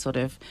can sort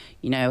of,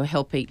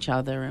 help each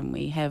other, and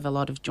we have a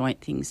lot of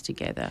joint things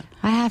together.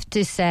 I have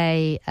to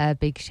say a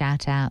big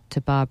shout out to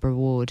Barbara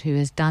Ward, who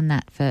has done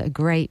that for a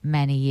great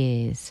many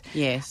years.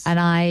 Yes. And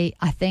I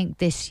think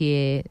this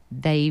year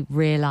they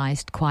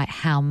realised quite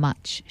how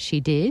much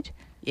she did.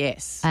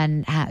 Yes.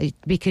 And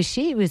because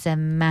she was a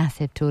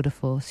massive tour de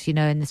force,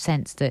 in the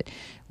sense that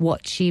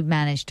what she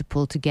managed to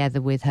pull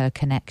together with her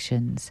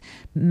connections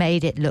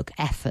made it look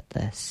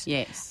effortless.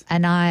 Yes.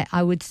 And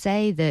I would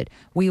say that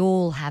we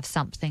all have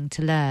something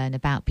to learn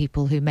about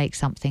people who make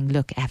something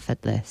look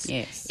effortless.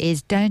 Yes.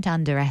 Is don't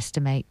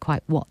underestimate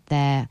quite what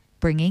they're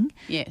bringing.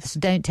 Yes. So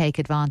don't take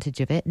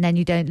advantage of it, and then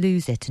you don't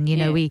lose it. And,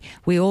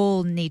 we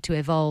all need to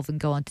evolve and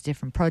go on to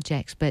different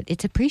projects, but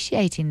it's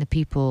appreciating the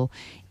people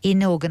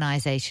in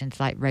organisations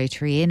like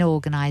Rotary, in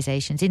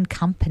organisations, in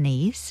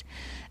companies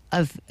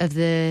of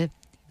the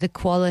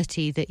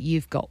quality that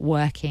you've got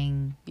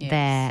working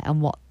there,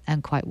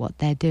 and quite what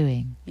they're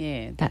doing.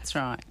 Yeah, that's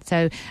right.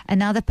 So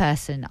another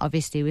person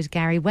obviously was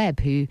Gary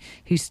Webb, who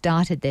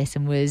started this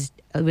and was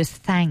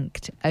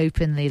thanked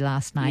openly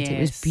last night. Yes. It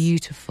was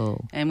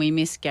beautiful. And we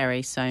miss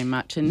Gary so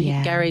much. And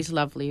Gary's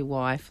lovely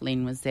wife,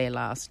 Lynn, was there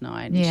last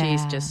night. And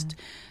she's just,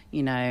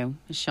 a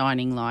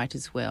shining light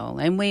as well.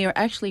 And we are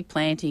actually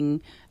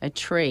planting a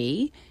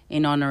tree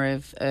in honour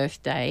of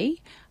Earth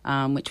Day,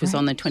 which was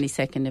on the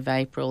 22nd of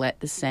April at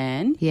the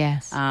SAN.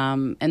 Yes.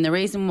 And the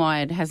reason why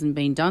it hasn't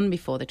been done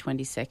before the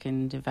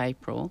 22nd of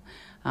April,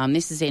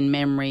 this is in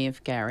memory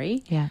of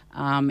Gary,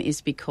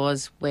 is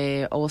because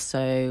we're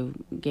also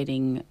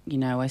getting,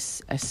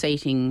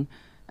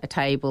 a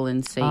table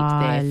and seat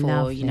there for,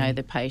 lovely.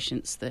 The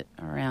patients that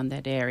are around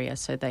that area,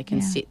 so they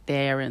can sit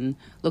there and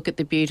look at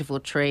the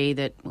beautiful tree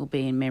that will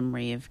be in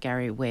memory of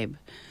Gary Webb.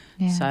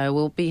 Yeah. So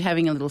we'll be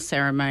having a little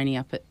ceremony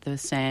up at the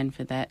Sand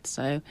for that.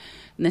 So,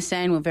 and the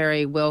Sand were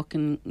very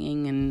welcoming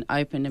and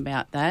open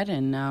about that,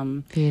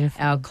 and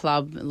Beautiful. our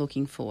club are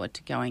looking forward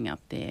to going up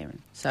there.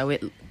 So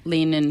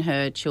Lynn and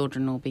her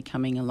children will be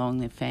coming along,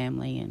 their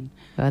family, and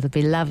Well, it'll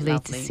be lovely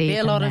to see Be a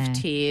them lot there. of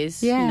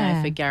tears,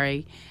 Yeah. for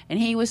Gary, and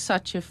he was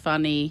such a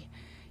funny,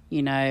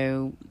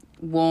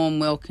 warm,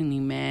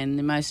 welcoming man.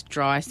 The most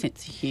dry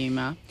sense of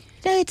humour.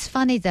 No, it's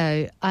funny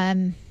though.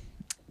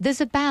 There's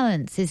a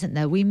balance, isn't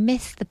there? We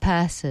miss the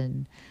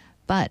person,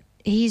 but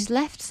he's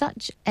left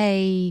such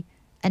an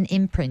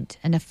imprint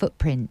and a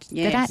footprint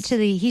Yes. that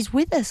actually he's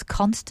with us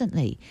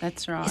constantly.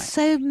 That's right.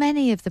 So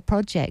many of the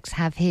projects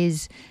have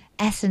his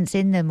essence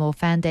in them or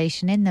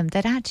foundation in them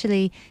that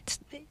actually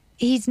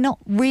he's not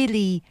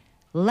really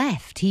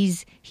left.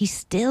 He's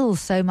still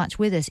so much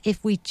with us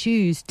if we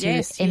choose to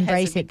Yes, he has a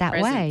embrace big it that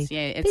presence. way.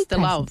 Yeah, it's Big the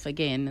presence. love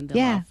again, and the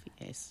Yeah. love.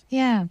 Yes.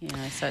 Yeah.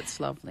 So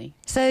it's lovely.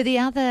 So the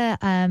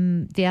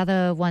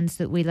other ones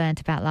that we learnt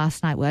about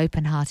last night were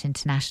Open Heart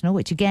International,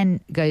 which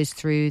again goes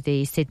through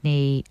the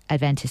Sydney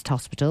Adventist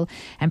Hospital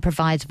and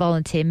provides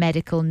volunteer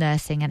medical,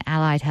 nursing and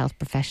allied health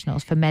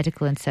professionals for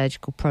medical and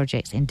surgical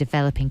projects in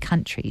developing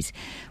countries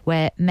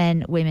where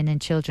men, women and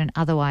children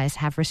otherwise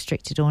have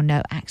restricted or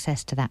no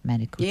access to that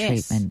medical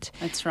treatment.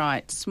 That's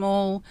right.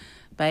 Small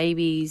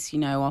babies,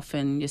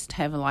 often just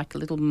have a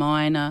little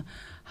minor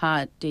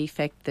heart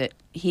defect that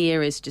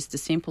here is just a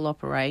simple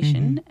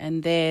operation,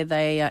 and there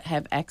they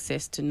have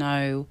access to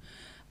no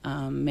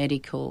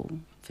medical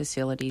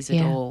facilities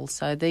at all.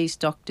 So these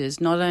doctors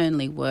not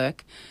only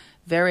work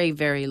very,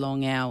 very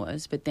long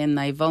hours, but then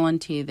they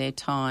volunteer their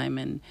time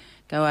and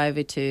go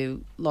over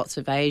to lots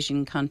of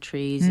Asian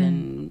countries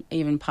and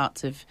even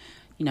parts of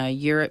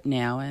Europe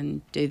now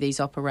and do these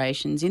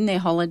operations in their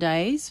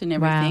holidays and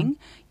everything. Wow.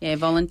 Yeah,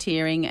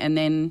 volunteering, and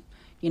then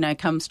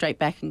come straight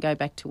back and go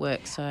back to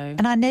work. So,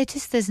 And I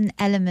noticed there's an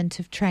element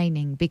of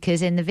training,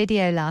 because in the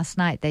video last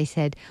night they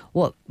said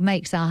what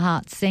makes our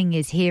hearts sing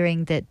is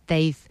hearing that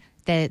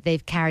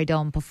they've carried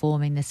on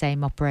performing the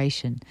same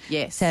operation.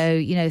 yes.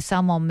 So,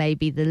 someone may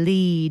be the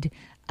lead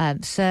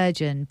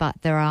surgeon, but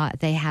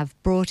they have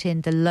brought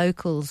in the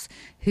locals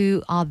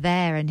who are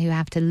there and who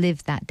have to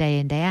live that day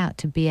in, day out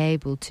to be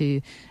able to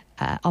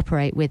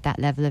operate with that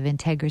level of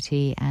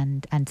integrity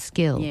and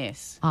skill.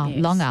 Yes.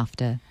 Long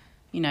after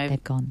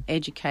they've gone.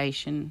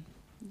 Education,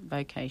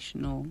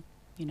 vocational,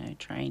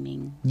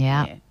 training.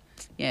 Yeah.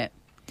 Yeah.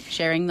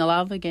 Sharing the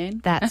love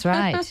again. That's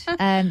right.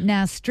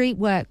 Now, street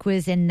work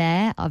was in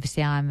there.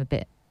 Obviously, I'm a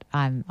bit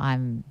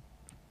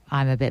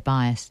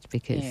biased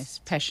because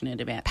passionate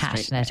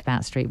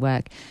about street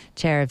work.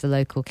 Chair of the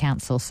local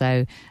council,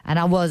 and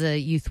I was a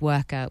youth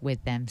worker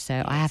with them,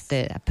 so I have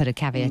to put a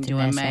caveat in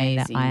there saying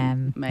that I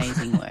am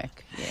amazing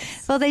work.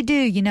 Yes. Well, they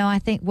do. I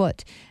think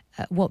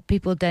what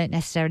people don't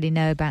necessarily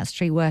know about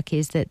street work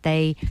is that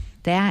they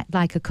act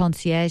like a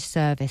concierge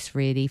service,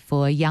 really,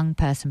 for a young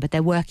person, but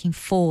they're working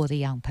for the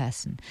young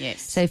person.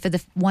 Yes. So for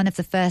one of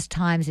the first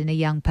times in a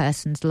young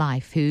person's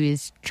life who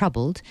is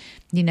troubled,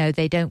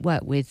 they don't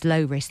work with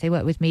low risk. They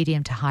work with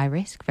medium to high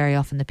risk. Very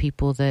often the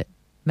people that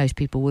most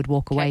people would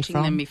walk away from.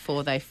 Catching them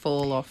before they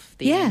fall off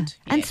the end.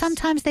 Yeah, and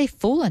sometimes they've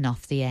fallen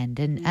off the end.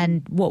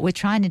 And what we're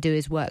trying to do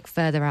is work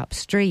further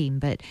upstream.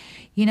 But,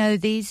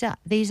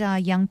 these are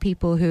young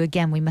people who,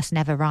 again, we must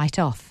never write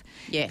off.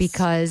 Yes.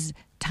 Because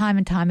time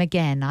and time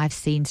again, I've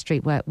seen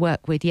street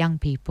work with young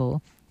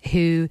people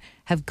who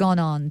have gone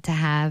on to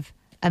have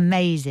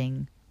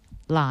amazing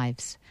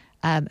lives,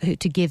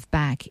 to give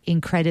back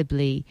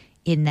incredibly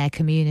in their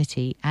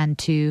community and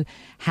to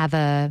have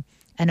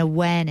an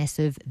awareness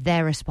of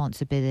their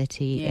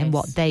responsibility in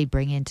what they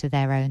bring into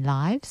their own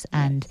lives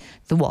and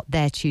what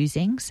they're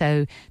choosing.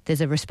 So there's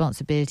a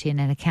responsibility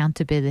and an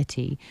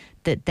accountability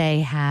that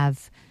they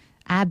have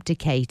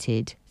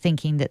abdicated,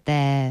 thinking that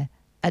they're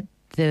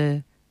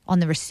on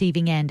the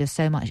receiving end of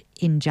so much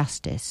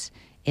injustice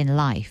in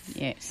life.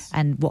 Yes.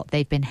 And what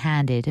they've been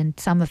handed, and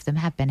some of them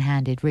have been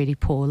handed really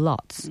poor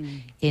lots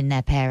in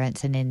their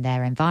parents and in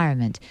their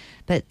environment,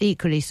 but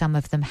equally some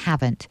of them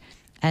haven't.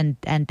 And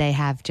they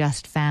have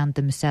just found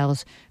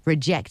themselves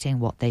rejecting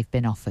what they've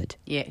been offered.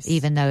 Yes.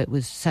 Even though it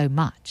was so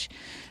much.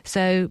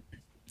 So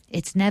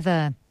it's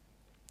never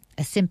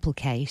a simple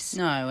case.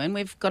 No, and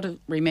we've got to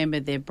remember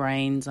their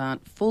brains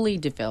aren't fully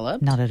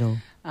developed. Not at all.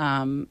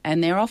 And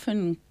they're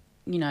often,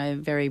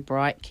 very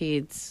bright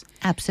kids.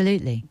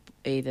 Absolutely.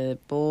 Either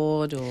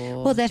bored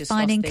or well, they're just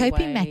finding lost their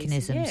coping ways.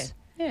 mechanisms.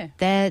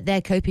 Yeah.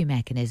 Their coping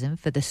mechanism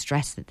for the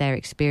stress that they're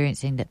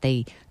experiencing that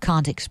they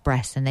can't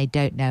express and they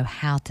don't know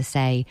how to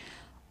say,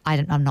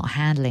 I'm not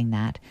handling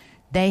that.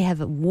 They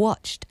have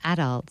watched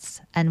adults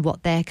and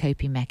what their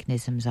coping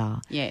mechanisms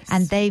are. Yes.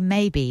 And they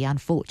may be,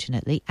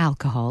 unfortunately,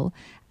 alcohol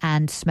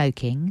and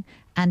smoking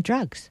and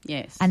drugs.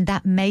 Yes. And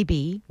that may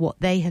be what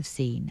they have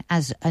seen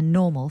as a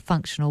normal,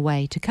 functional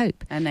way to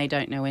cope. And they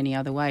don't know any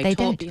other way. They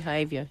Taught don't.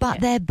 behaviour.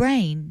 But their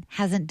brain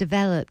hasn't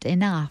developed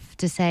enough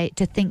to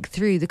think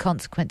through the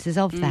consequences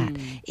of that.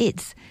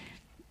 It's,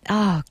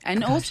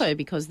 and also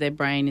because their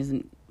brain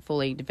isn't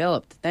fully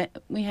developed, that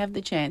we have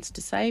the chance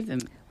to save them.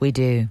 We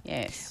do.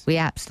 Yes. We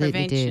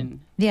absolutely Prevention,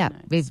 do. Yeah, you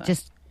know, we've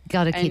just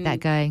got to keep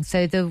that going.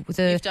 So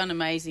you've done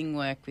amazing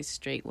work with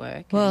street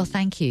work. Well,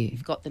 thank you.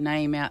 You've got the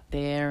name out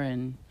there,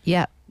 and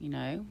you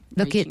know,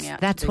 look,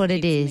 that's what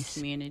it is.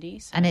 Community,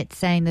 so. And it's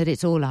saying that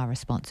it's all our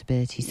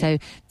responsibility. So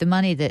the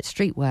money that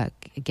street work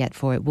get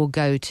for it will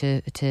go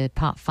to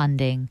part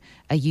funding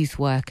a youth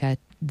worker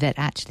that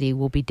actually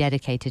will be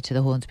dedicated to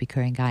the Hornsby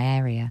Ku-ring-gai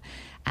area.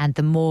 And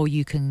the more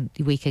we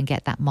can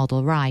get that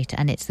model right,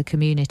 and it's the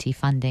community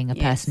funding a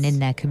person in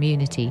their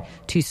community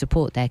to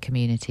support their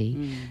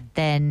community,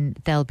 then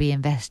they'll be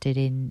invested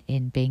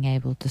in being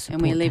able to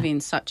support. And we live in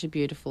such a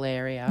beautiful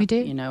area, we do.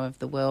 You know, of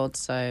the world.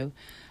 So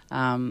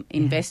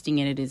investing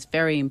in it is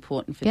very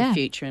important for the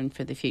future and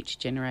for the future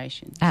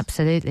generations.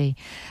 Absolutely.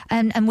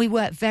 And we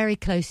work very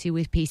closely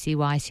with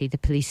PCYC, the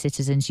Police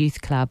Citizens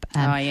Youth Club.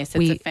 Yes,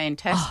 it's a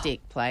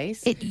fantastic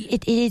place.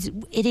 It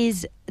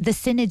is the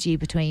synergy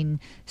between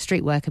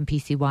street work and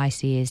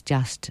PCYC is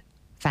just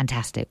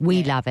fantastic.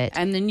 We love it.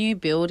 And the new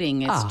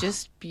building is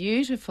just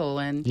beautiful.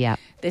 And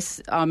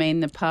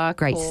the park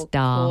great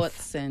staff.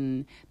 Courts,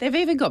 and they've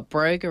even got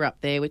Broga up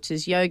there, which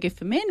is yoga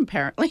for men,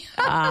 apparently.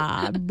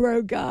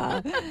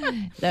 Broga.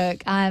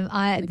 Look,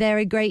 they're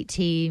a great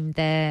team.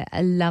 They're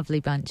a lovely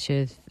bunch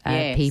of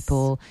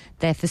people.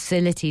 Their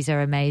facilities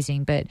are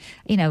amazing. But,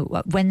 you know,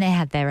 when they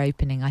had their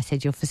opening, I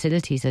said, your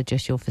facilities are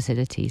just your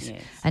facilities.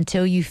 Yes.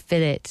 Until you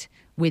fill it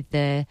with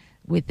the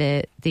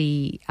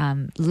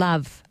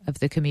love of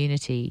the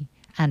community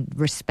and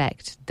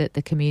respect that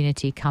the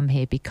community come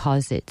here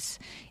because it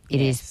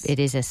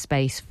is a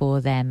space for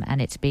them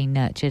and it's being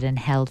nurtured and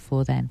held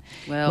for them.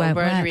 Well,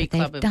 Rotary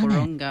Club of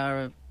Wahroonga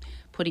are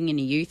putting in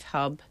a youth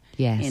hub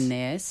in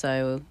there,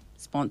 so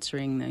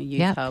sponsoring the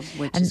youth hub,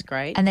 which is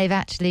great. And they've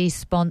actually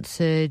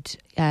sponsored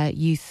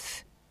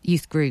youth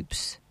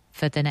groups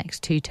for the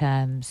next 2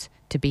 terms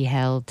to be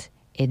held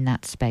in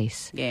that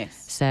space.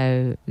 Yes.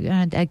 So,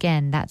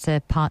 again, that's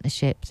a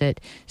partnership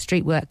that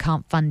street work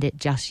can't fund it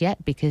just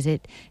yet because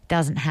it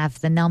doesn't have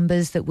the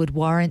numbers that would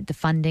warrant the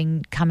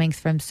funding coming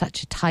from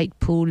such a tight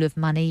pool of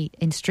money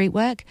in street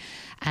work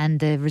and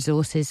the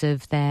resources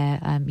of their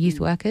youth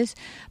workers.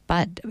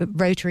 But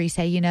Rotary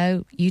say, you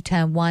know, you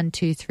turn 1,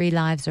 2, 3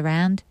 lives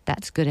around,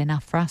 that's good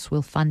enough for us.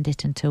 We'll fund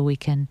it until we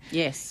can,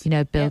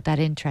 build that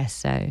interest.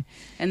 So,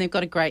 and they've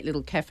got a great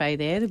little cafe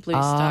there, the Blue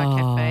Star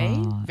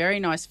Cafe. Very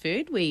nice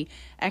food. We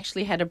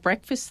actually had a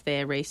breakfast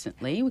there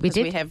recently because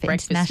we have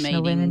breakfast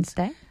International meetings Women's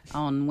Day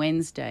on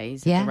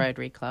Wednesdays at the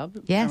Rotary Club.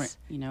 Yes.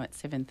 You know, at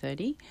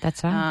 7:30.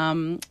 That's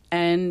right.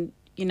 And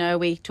you know,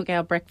 we took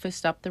our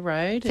breakfast up the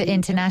road. For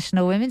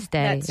International Women's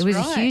Day. It was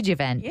a huge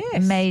event. Yes.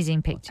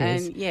 Amazing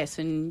pictures.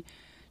 And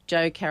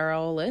Joe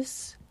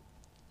Carolis.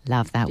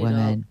 Love that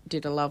woman.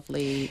 Did a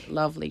lovely,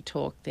 lovely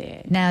talk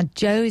there. Now,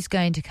 Joe is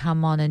going to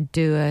come on and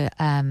do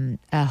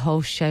a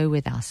whole show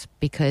with us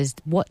because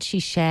what she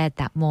shared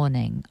that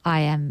morning,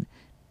 I am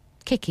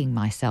kicking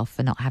myself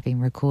for not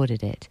having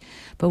recorded it.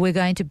 But we're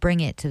going to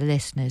bring it to the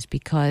listeners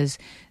because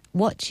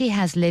what she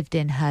has lived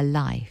in her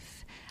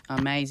life,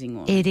 amazing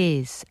woman. It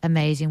is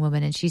amazing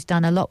woman, and she's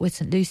done a lot with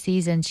St.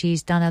 Lucy's, and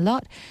she's done a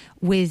lot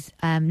with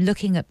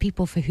looking at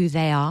people for who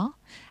they are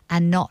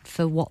and not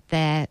for what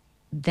their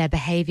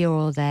behaviour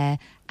or their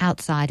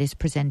outside is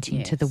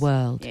presenting to the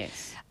world.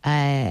 Yes.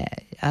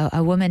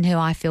 A woman who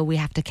I feel we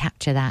have to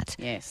capture that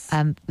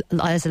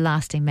as a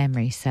lasting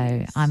memory. So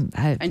I'm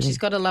hopefully. And she's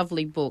got a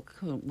lovely book,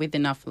 With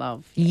Enough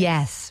Love.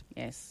 Yes.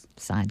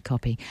 Signed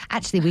copy.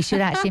 Actually, we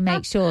should actually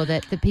make sure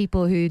that the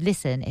people who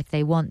listen, if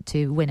they want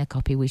to win a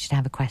copy, we should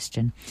have a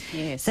question.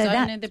 Yes. So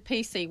the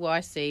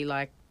PCYC,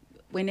 like,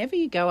 whenever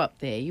you go up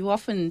there, you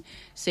often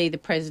see the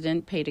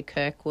president, Peter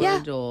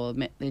Kirkwood, or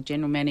the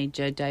general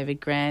manager, David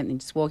Grant,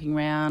 and just walking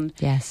around,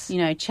 you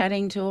know,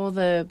 chatting to all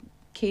the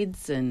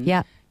kids. And,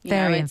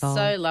 very involved.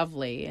 It's so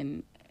lovely.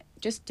 And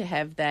just to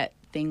have that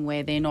thing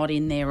where they're not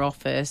in their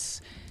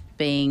office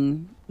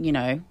being, you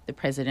know, the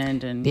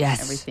president and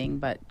everything,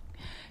 but,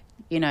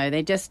 you know,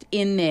 they're just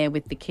in there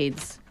with the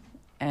kids.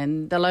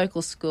 And the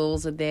local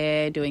schools are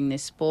there doing their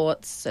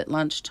sports at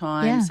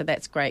lunchtime, so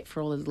that's great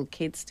for all the little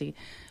kids to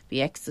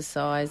be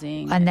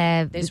exercising. And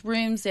there's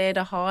rooms there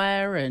to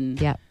hire. And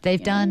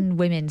they've done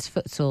women's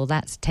futsal.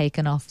 That's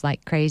taken off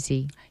like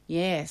crazy.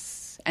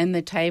 Yes, and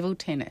the table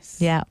tennis.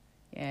 Yeah.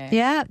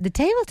 The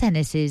table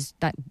tennis is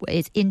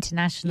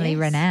internationally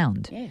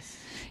renowned. Yes.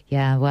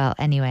 Yeah, well,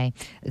 anyway,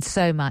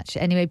 so much.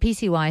 Anyway,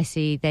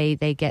 PCYC,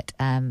 they get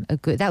a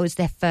good... That was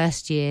their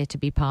first year to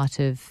be part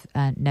of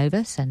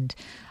Novus, and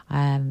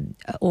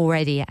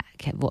already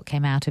what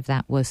came out of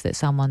that was that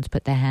someone's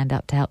put their hand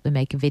up to help them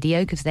make a video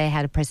because they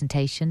had a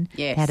presentation.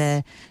 Yes. They had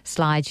a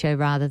slideshow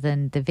rather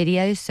than the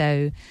video,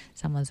 so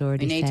someone's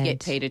already We need to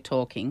get Peter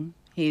talking.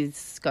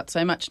 He's got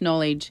so much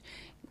knowledge.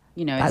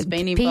 You know, he's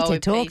been involved Peter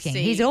talking. with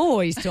PC. He's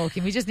always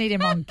talking. We just need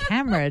him on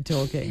camera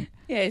talking.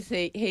 Yes,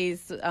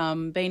 he's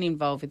been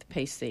involved with the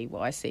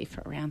PCYC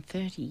for around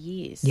 30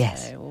 years.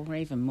 Yes. So, or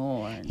even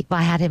more.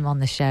 I had him on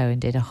the show and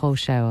did a whole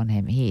show on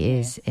him. He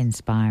is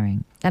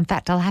inspiring. In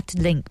fact, I'll have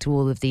to link to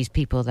all of these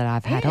people that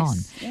I've had on.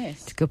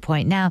 Yes. It's a good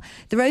point. Now,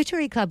 the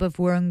Rotary Club of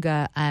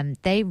Wahroonga,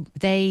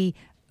 they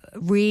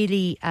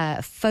really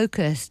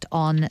focused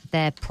on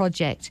their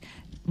project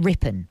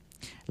Ripon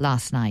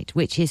last night,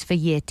 which is for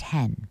Year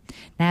 10.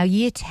 Now,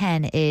 Year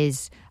 10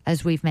 is,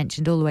 as we've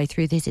mentioned all the way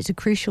through this, it's a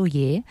crucial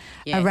year.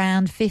 Yes.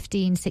 Around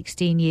 15,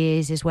 16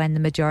 years is when the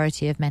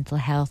majority of mental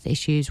health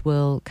issues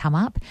will come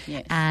up.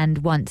 Yes. And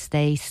once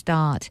they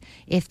start,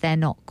 if they're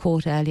not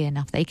caught early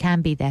enough, they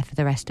can be there for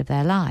the rest of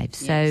their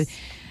lives. Yes.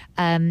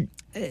 So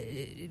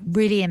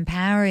really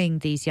empowering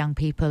these young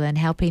people and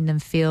helping them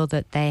feel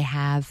that they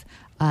have,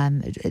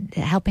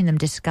 helping them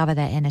discover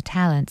their inner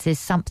talents is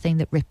something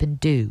that Ripon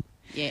do.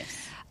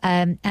 Yes.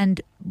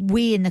 And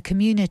we in the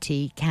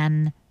community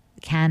can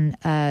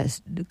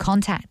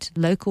contact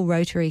local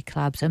Rotary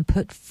clubs and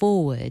put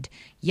forward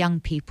young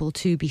people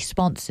to be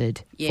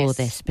sponsored for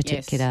this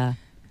particular.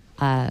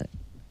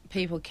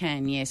 People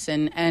can, yes,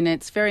 and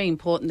it's very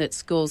important that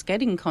schools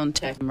get in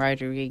contact with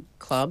Rotary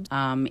clubs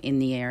in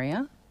the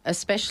area,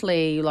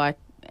 especially like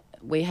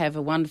we have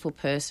a wonderful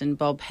person,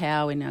 Bob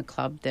Howe, in our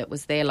club that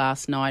was there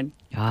last night.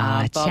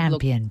 Bob,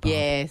 champion Bob.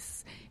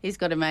 Yes, he's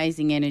got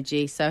amazing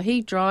energy. So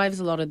he drives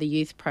a lot of the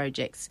youth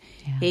projects.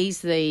 Yeah.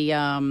 He's the,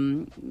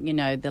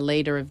 the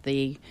leader of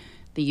the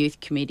youth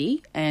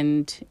committee,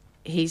 and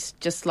he's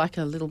just like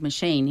a little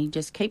machine. He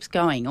just keeps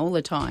going all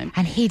the time.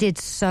 And he did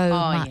so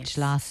much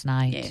last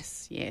night.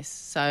 Yes.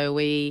 So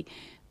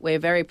we're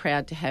very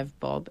proud to have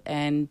Bob.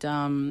 And,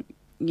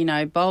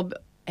 Bob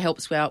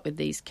helps out with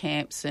these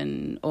camps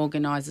and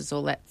organises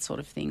all that sort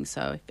of thing.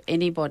 So if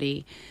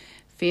anybody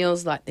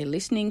feels like they're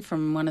listening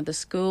from one of the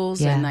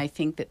schools and they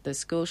think that the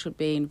school should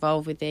be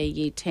involved with their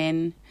Year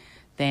 10,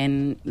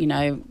 then,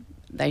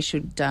 they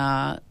should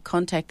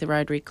contact the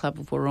Rotary Club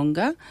of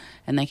Wahroonga,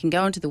 and they can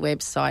go onto the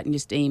website and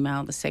just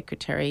email the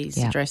secretary's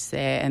address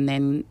there, and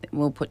then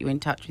we'll put you in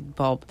touch with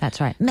Bob. That's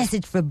right.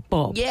 Message for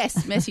Bob.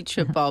 Yes, message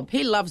for Bob.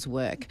 He loves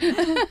work.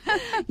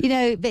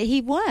 But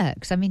he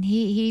works. I mean,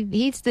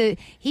 he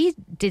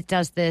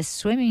does the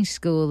swimming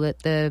school at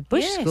the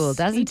Bush School,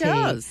 doesn't he? He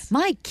does.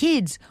 My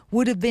kids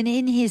would have been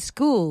in his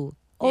school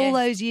all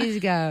those years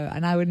ago,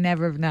 and I would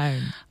never have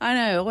known. I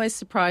know, it always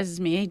surprises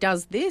me. He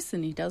does this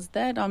and he does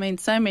that. I mean,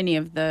 so many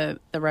of the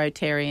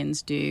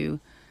Rotarians do,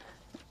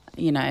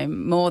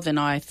 more than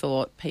I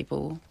thought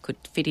people could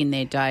fit in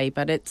their day,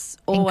 but it's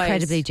always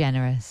incredibly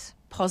generous,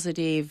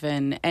 positive,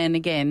 and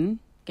again,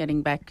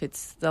 getting back,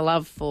 it's the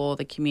love for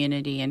the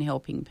community and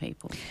helping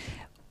people.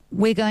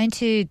 We're going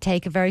to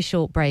take a very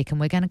short break, and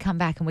we're going to come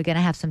back and we're going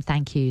to have some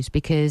thank yous,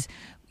 because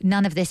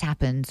none of this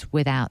happens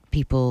without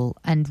people.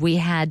 And we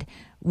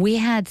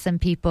had some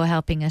people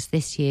helping us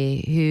this year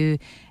who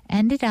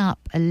ended up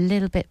a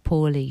little bit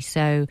poorly.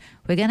 So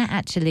we're going to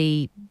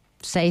actually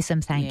say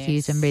some thank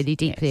yous and really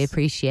deeply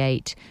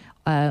appreciate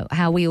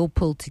how we all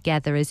pulled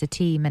together as a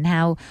team, and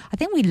how I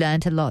think we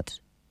learned a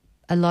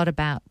lot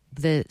about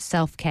the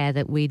self-care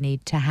that we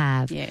need to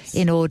have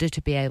in order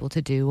to be able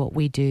to do what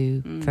we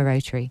do for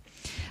Rotary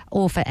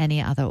or for any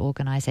other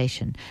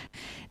organisation.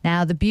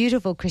 Now, the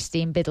beautiful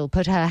Christine Biddle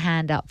put her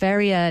hand up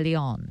very early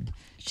on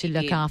to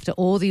look after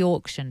all the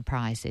auction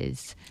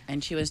prizes.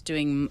 And she was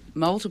doing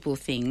multiple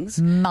things.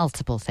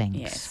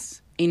 Yes.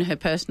 In her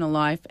personal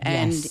life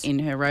and in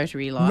her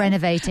Rotary life.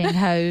 Renovating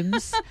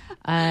homes.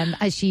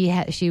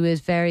 She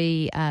was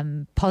very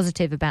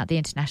positive about the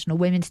International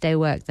Women's Day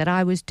work that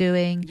I was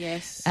doing.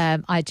 Yes.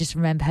 I just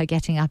remember her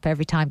getting up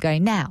every time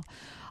going, now,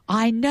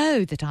 I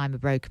know that I'm a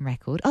broken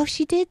record. Oh,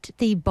 she did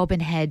the Bobbin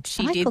Head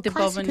Cycle Classic as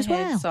well. She did the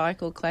Bobbin Head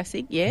Cycle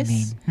Classic,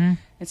 yes.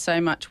 It's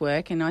so much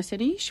work. And I said,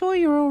 are you sure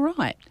you're all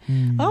right?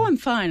 Oh, I'm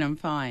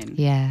fine.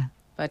 Yeah.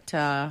 But,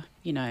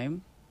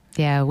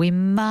 Yeah, we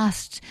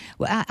must.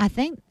 Well, I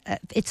think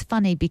it's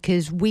funny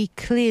because we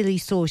clearly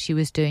saw she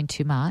was doing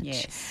too much.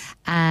 Yes.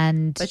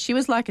 But she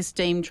was like a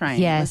steam train.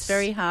 Yes. It was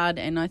very hard,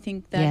 and I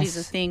think that is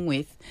a thing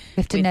with...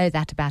 We have to know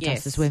that about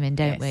us as women,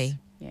 don't we?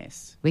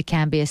 Yes. We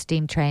can be a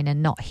steam train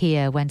and not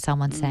hear when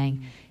someone's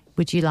saying,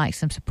 would you like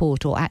some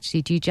support? Or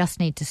actually, do you just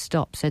need to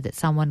stop so that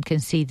someone can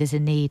see there's a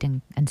need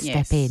and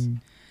step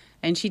in?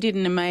 And she did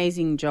an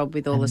amazing job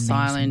with all the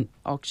silent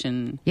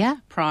auction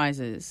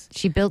prizes.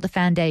 She built the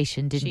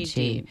foundation, didn't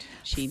she?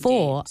 She did.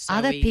 For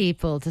other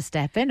people to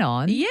step in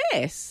on.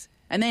 Yes.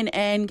 And then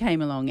Anne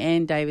came along.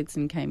 Anne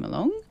Davidson came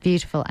along.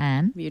 Beautiful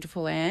Anne,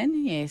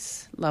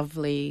 yes.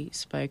 Lovely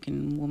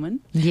spoken woman.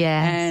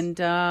 Yes. And,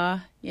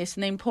 and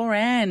then poor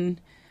Anne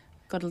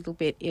got a little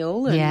bit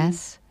ill. And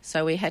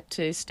so we had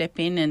to step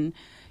in and...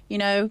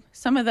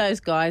 some of those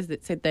guys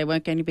that said they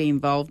weren't going to be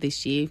involved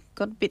this year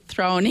got a bit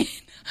thrown in,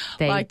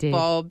 like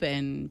Bob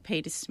and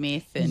Peter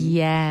Smith.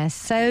 And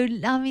so,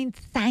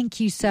 thank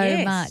you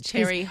so much.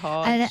 Terry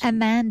Hodge. And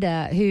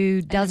Amanda,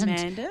 who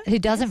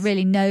doesn't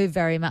really know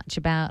very much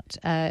about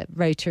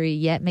Rotary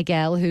yet.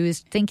 Miguel, who is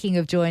thinking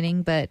of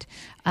joining, but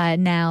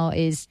now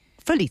is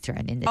fully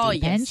thrown in the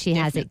deep yes, end. She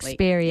has definitely.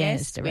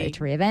 experienced a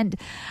Rotary event.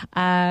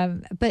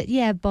 But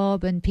yeah,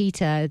 Bob and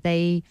Peter,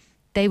 they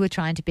were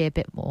trying to be a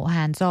bit more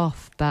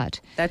hands-off. But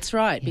that's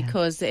right,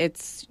 because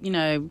it's,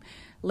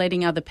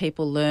 letting other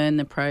people learn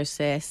the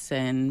process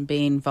and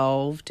be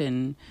involved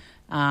and,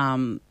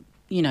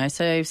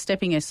 so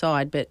stepping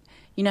aside. But,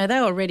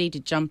 they were ready to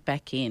jump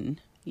back in,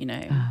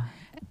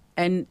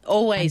 And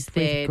always and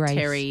there, grace.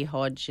 Terry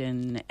Hodge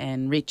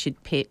and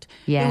Richard Pitt,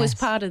 yes. who was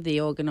part of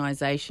the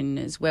organisation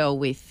as well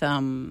with,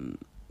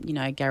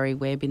 Gary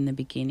Webb in the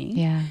beginning.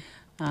 Yeah.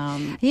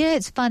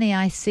 It's funny.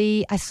 I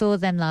saw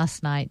them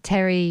last night.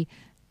 Terry,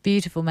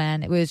 beautiful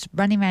man. It was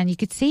running around. You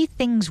could see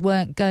things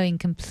weren't going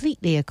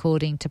completely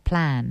according to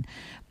plan,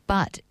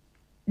 but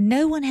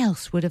no one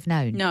else would have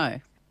known. No,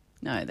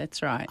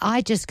 that's right.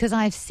 Because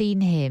I've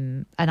seen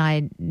him and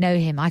I know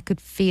him, I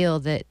could feel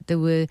that there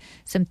were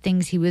some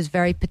things he was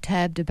very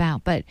perturbed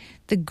about, but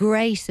the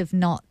grace of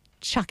not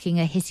chucking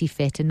a hissy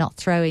fit and not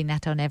throwing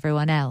that on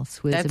everyone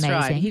else was That's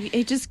amazing. Right.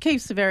 He just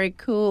keeps a very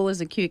cool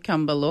as a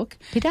cucumber look.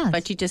 He does.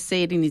 But you just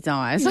see it in his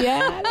eyes.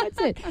 Yeah, that's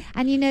it.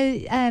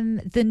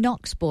 And the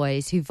Knox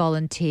boys who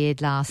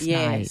volunteered last night.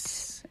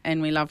 Yes,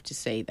 and we love to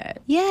see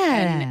that.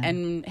 Yeah.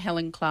 And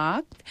Helen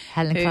Clark,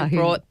 who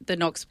brought the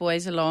Knox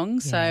boys along.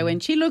 So,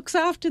 and she looks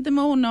after them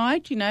all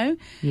night, Yes,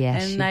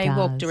 and she they does.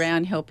 walked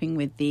around helping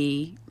with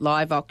the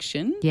live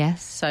auction.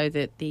 Yes. So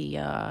that the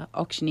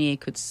auctioneer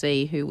could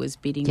see who was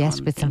bidding on Yes,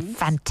 with things. some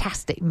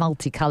fantastic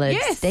multicoloured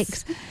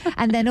sticks.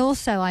 And then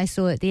also I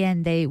saw at the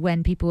end,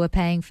 when people were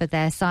paying for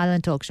their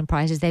silent auction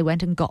prizes, they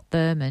went and got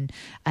them and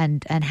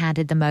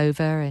handed them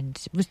over, and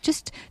it was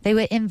just, they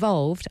were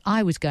involved.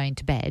 I was going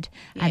to bed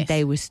and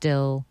they were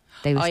still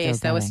they were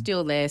going.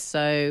 still there.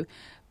 So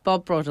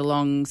Bob brought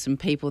along some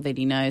people that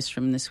he knows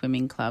from the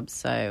swimming club.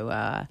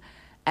 So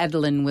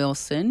Adeline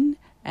Wilson,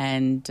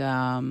 and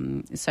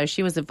so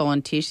she was a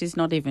volunteer. She's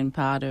not even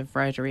part of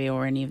Rotary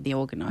or any of the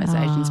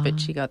organisations, but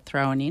she got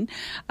thrown in.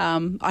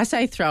 I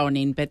say thrown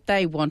in, but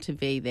they want to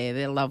be there.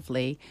 They're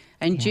lovely.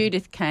 And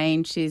Judith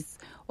Kane, she's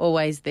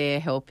always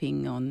there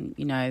helping on,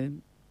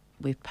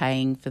 with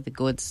paying for the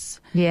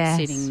goods,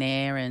 sitting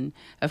there. And,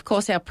 of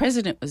course, our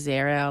president was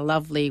there, our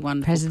lovely,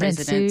 wonderful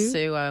President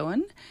Sue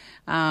Owen.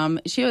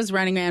 She was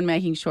running around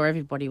making sure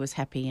everybody was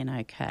happy and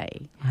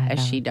okay,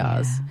 as she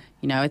does.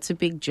 Yeah. It's a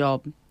big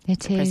job, the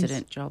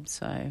president job.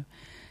 So,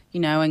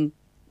 and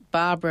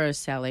Barbara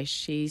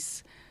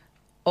Salish,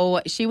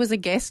 she was a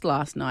guest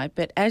last night,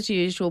 but as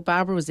usual,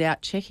 Barbara was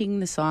out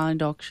checking the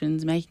silent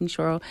auctions, making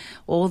sure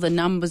all the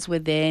numbers were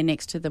there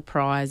next to the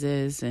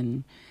prizes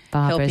and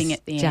helping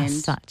at the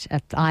end.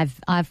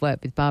 I've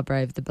worked with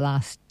Barbara over the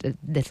last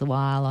little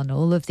while on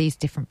all of these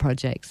different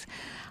projects.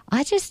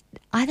 I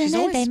don't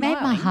know, they made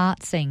my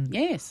heart sing.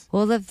 Yes.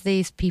 All of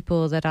these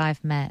people that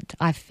I've met,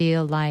 I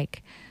feel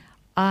like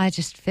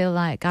it feels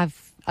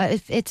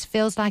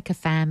like a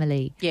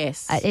family.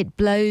 Yes. It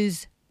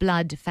blows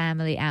blood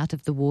family out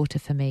of the water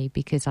for me,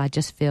 because I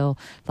just feel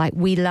like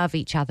we love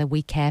each other,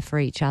 we care for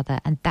each other,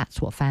 and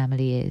that's what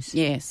family is.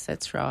 Yes,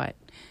 that's right.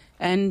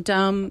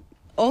 And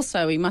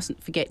also we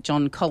mustn't forget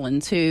John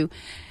Collins, who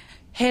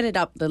headed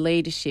up the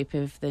leadership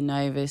of the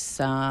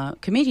Novus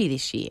committee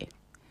this year.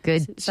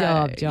 Good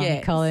job,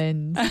 John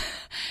Collins.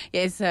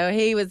 Yes, so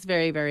he was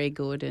very, very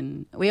good.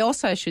 And we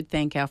also should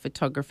thank our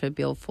photographer,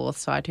 Bill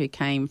Forsyth, who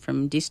came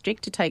from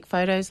District to take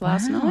photos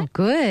last night.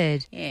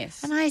 Good.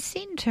 Yes. And I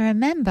seem to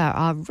remember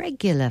our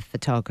regular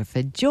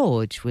photographer,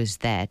 George, was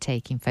there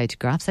taking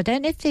photographs. I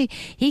don't know if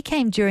he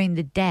came during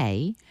the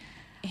day.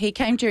 He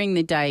came during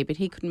the day, but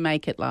he couldn't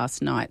make it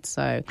last night.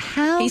 So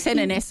he sent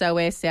an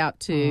SOS out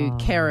to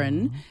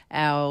Karen,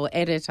 our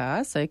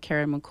editor, so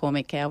Karen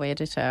McCormick, our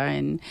editor,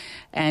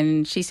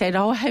 and she said,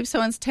 I hope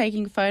someone's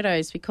taking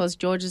photos because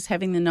George is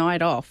having the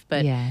night off.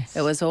 But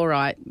it was all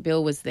right.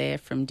 Bill was there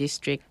from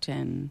District.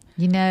 And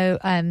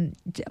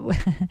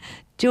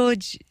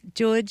George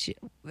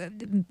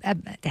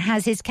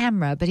has his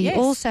camera, but he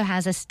also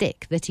has a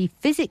stick that he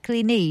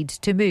physically needs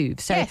to move.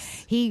 So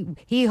he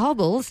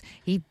hobbles,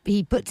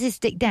 he puts his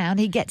stick down,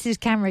 he gets his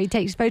camera, he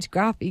takes a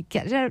photograph,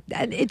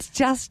 and it's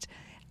just,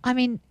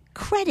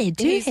 credit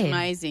to him. He's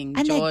amazing,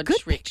 and George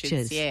good Richards.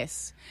 Pictures.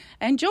 Yes,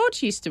 and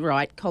George used to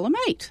write column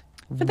 8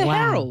 for the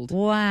Herald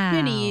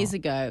many years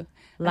ago.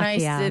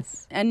 Lucky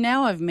us. And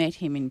now I've met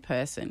him in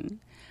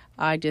person.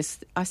 I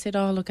said,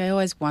 oh, look, I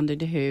always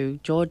wondered who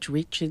George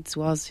Richards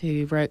was,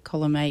 who wrote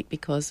column 8,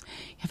 because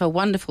you have a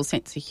wonderful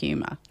sense of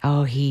humour.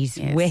 Oh, he's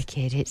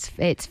wicked. It's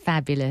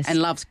fabulous.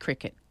 And loves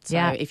cricket. So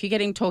if you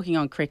get him talking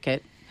on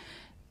cricket,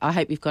 I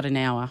hope you've got an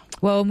hour.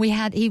 Well,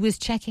 he was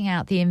checking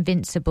out the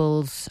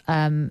Invincibles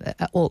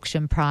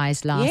auction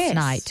prize last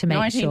night to make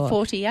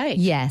 1948. sure.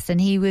 Yes, and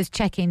he was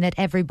checking that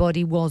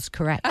everybody was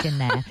correct in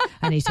there.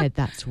 And he said,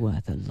 that's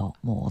worth a lot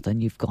more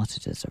than you've got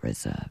it as a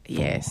reserve.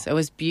 Yes, it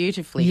was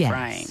beautifully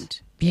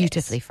framed.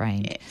 Beautifully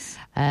framed.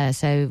 Yes.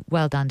 So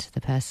well done to the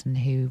person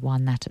who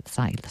won that at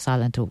the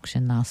silent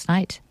auction last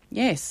night.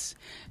 Yes.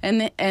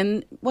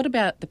 And what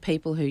about the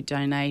people who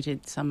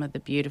donated some of the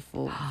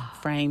beautiful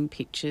frame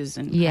pictures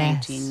and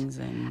paintings?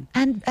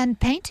 And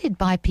painted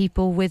by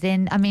people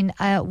within... I mean,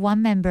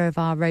 one member of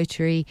our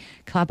Rotary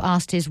Club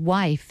asked his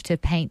wife to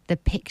paint the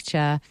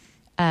picture.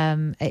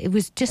 It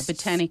was just... A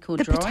botanical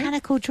drawing? The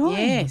botanical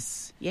drawing.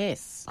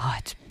 Yes. Oh,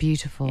 it's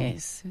beautiful.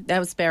 Yes. That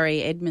was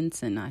Barry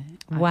Edmondson, I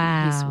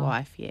wow. think, his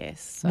wife,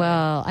 yes. So.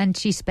 Well, and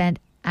she spent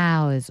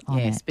hours on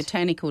it. Yes,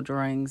 botanical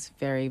drawings,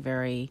 very,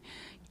 very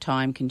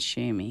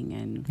time-consuming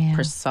and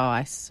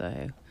precise.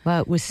 So,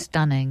 well, it was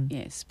stunning.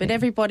 Yes, but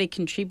everybody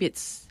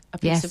contributes a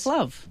piece of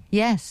love.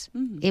 Yes,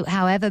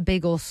 however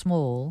big or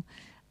small,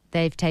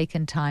 they've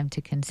taken time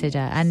to consider.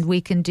 Yes. And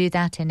we can do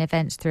that in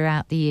events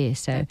throughout the year.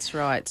 So that's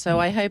right. So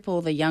I hope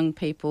all the young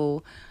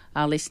people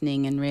are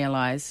listening and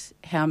realise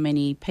how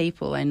many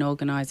people and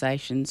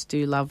organisations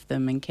do love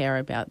them and care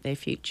about their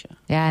future.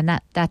 Yeah, and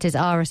that is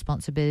our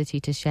responsibility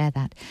to share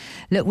that.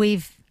 Look,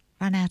 we've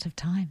run out of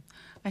time.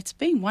 It's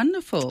been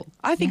wonderful.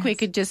 I think we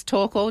could just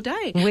talk all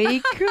day. We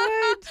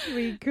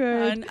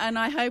could. And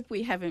I hope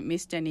we haven't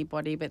missed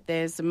anybody, but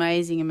there's an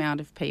amazing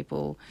amount of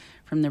people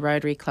from the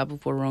Rotary Club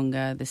of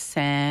Wahroonga, the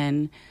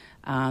SAN,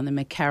 the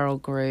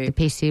McCarroll Group.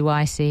 The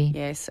PCYC.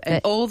 Yes,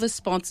 and all the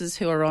sponsors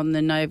who are on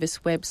the Novus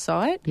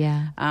website.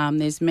 Yeah.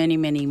 There's many,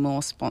 many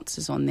more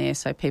sponsors on there,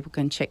 so people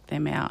can check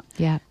them out.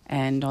 Yeah.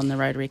 And on the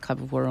Rotary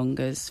Club of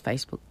Wahroonga's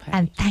Facebook page.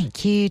 And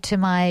thank you to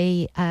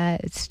my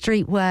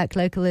Street Work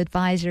Local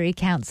Advisory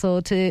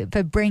Council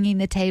for bringing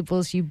the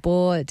tables you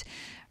bought.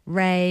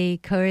 Ray,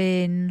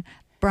 Corinne,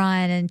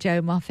 Brian and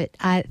Joe Moffat,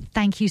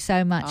 thank you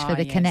so much for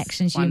the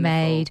connections you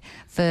made,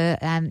 for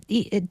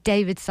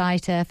David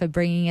Saiter for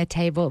bringing a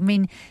table. I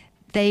mean,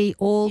 they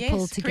all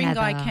pulled together.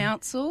 Ku-ring-gai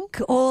Council.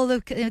 All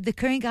of the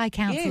Ku-ring-gai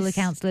Council, the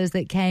councillors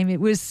that came. It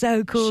was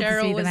so cool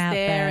Cheryl to see them out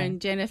there. And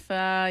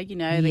Jennifer, the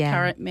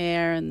current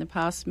mayor and the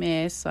past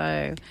mayor.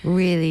 So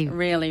really,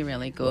 really,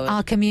 really good.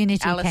 Our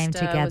community Alistair came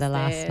together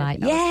last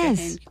night.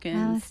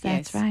 Alistair,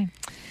 that's right.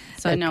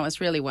 So, no, it's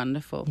really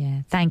wonderful.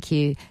 Yeah, thank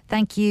you.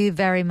 Thank you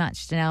very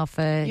much, Janelle,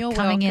 for You're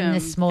coming welcome. in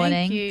this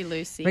morning. Thank you,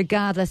 Lucy.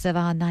 Regardless of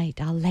our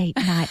late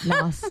night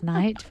last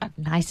night,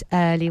 nice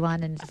early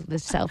one, and the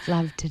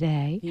self-love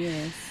today.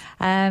 Yes.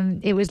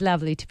 It was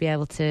lovely to be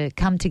able to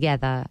come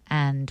together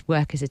and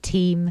work as a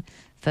team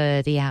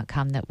for the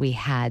outcome that we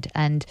had.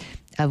 And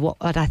what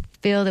I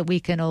feel that we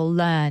can all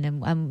learn,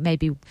 and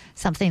maybe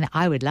something that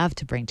I would love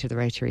to bring to the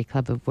Rotary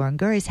Club of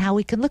Wahroonga, is how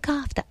we can look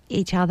after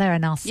each other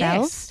and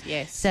ourselves,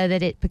 so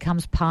that it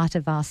becomes part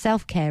of our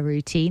self-care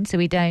routine, so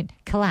we don't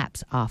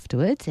collapse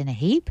afterwards in a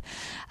heap.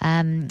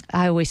 I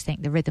always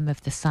think the rhythm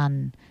of the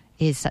sun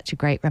is such a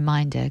great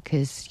reminder,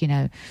 because,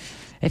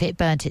 if it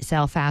burnt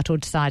itself out or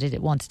decided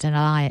it wanted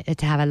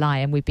to have a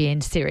lion, we'd be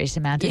in serious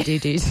amount of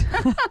doo-doos.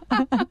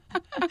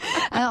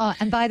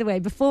 And by the way,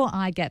 before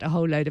I get a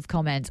whole load of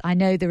comments, I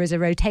know there is a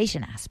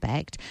rotation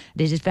aspect.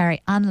 It is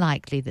very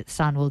unlikely that the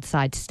sun will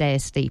decide to stay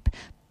asleep,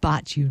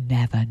 but you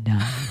never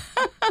know.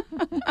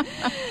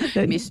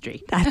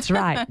 Mystery. That's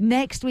right.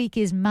 Next week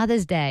is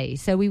Mother's Day,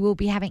 so we will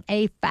be having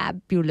a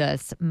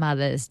fabulous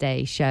Mother's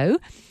Day show.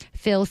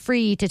 Feel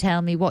free to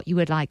tell me what you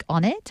would like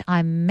on it.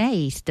 I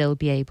may still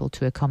be able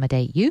to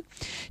accommodate you.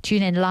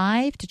 Tune in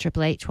live to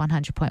Triple H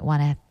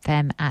 100.1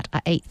 FM at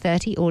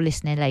 8:30, or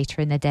listen in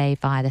later in the day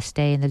via the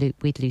Stay in the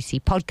Loop with Lucy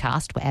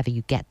podcast, wherever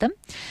you get them.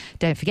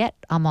 Don't forget,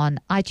 I'm on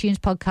iTunes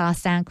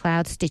podcast,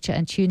 SoundCloud, Stitcher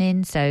and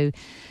TuneIn, so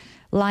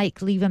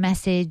leave a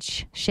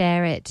message,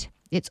 share it.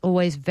 It's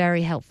always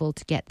very helpful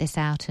to get this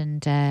out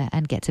and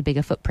get a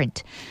bigger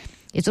footprint.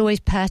 It's always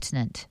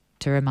pertinent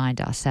to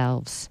remind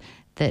ourselves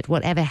that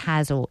whatever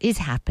has or is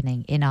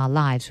happening in our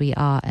lives, we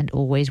are and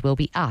always will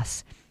be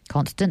us,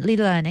 constantly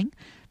learning,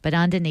 but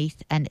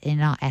underneath and in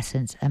our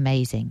essence,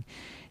 amazing.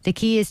 The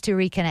key is to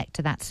reconnect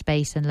to that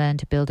space and learn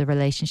to build a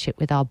relationship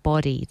with our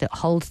body that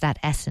holds that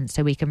essence,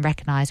 so we can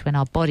recognize when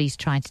our body's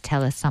trying to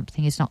tell us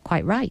something is not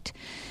quite right,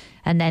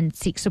 and then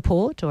seek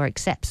support or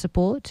accept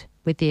support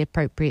with the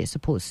appropriate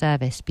support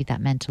service, be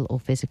that mental or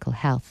physical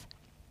health.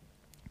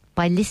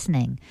 By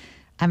listening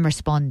and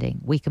responding,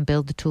 we can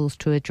build the tools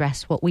to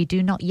address what we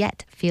do not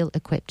yet feel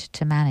equipped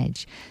to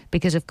manage,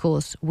 because of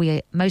course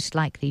we most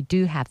likely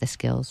do have the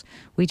skills,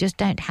 we just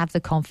don't have the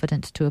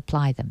confidence to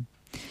apply them.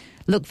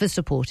 Look for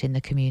support in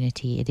the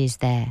community. It is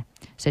there.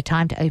 So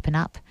time to open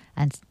up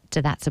and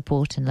to that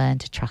support and learn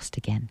to trust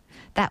again.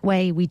 That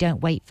way we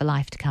don't wait for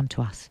life to come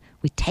to us.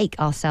 We take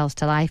ourselves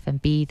to life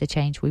and be the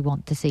change we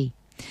want to see.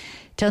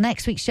 Till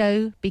next week's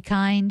show, be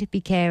kind,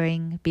 be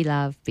caring, be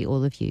love, be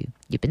all of you.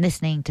 You've been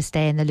listening to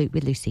Stay in the Loop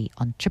with Lucy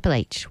on Triple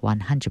H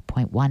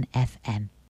 100.1 FM.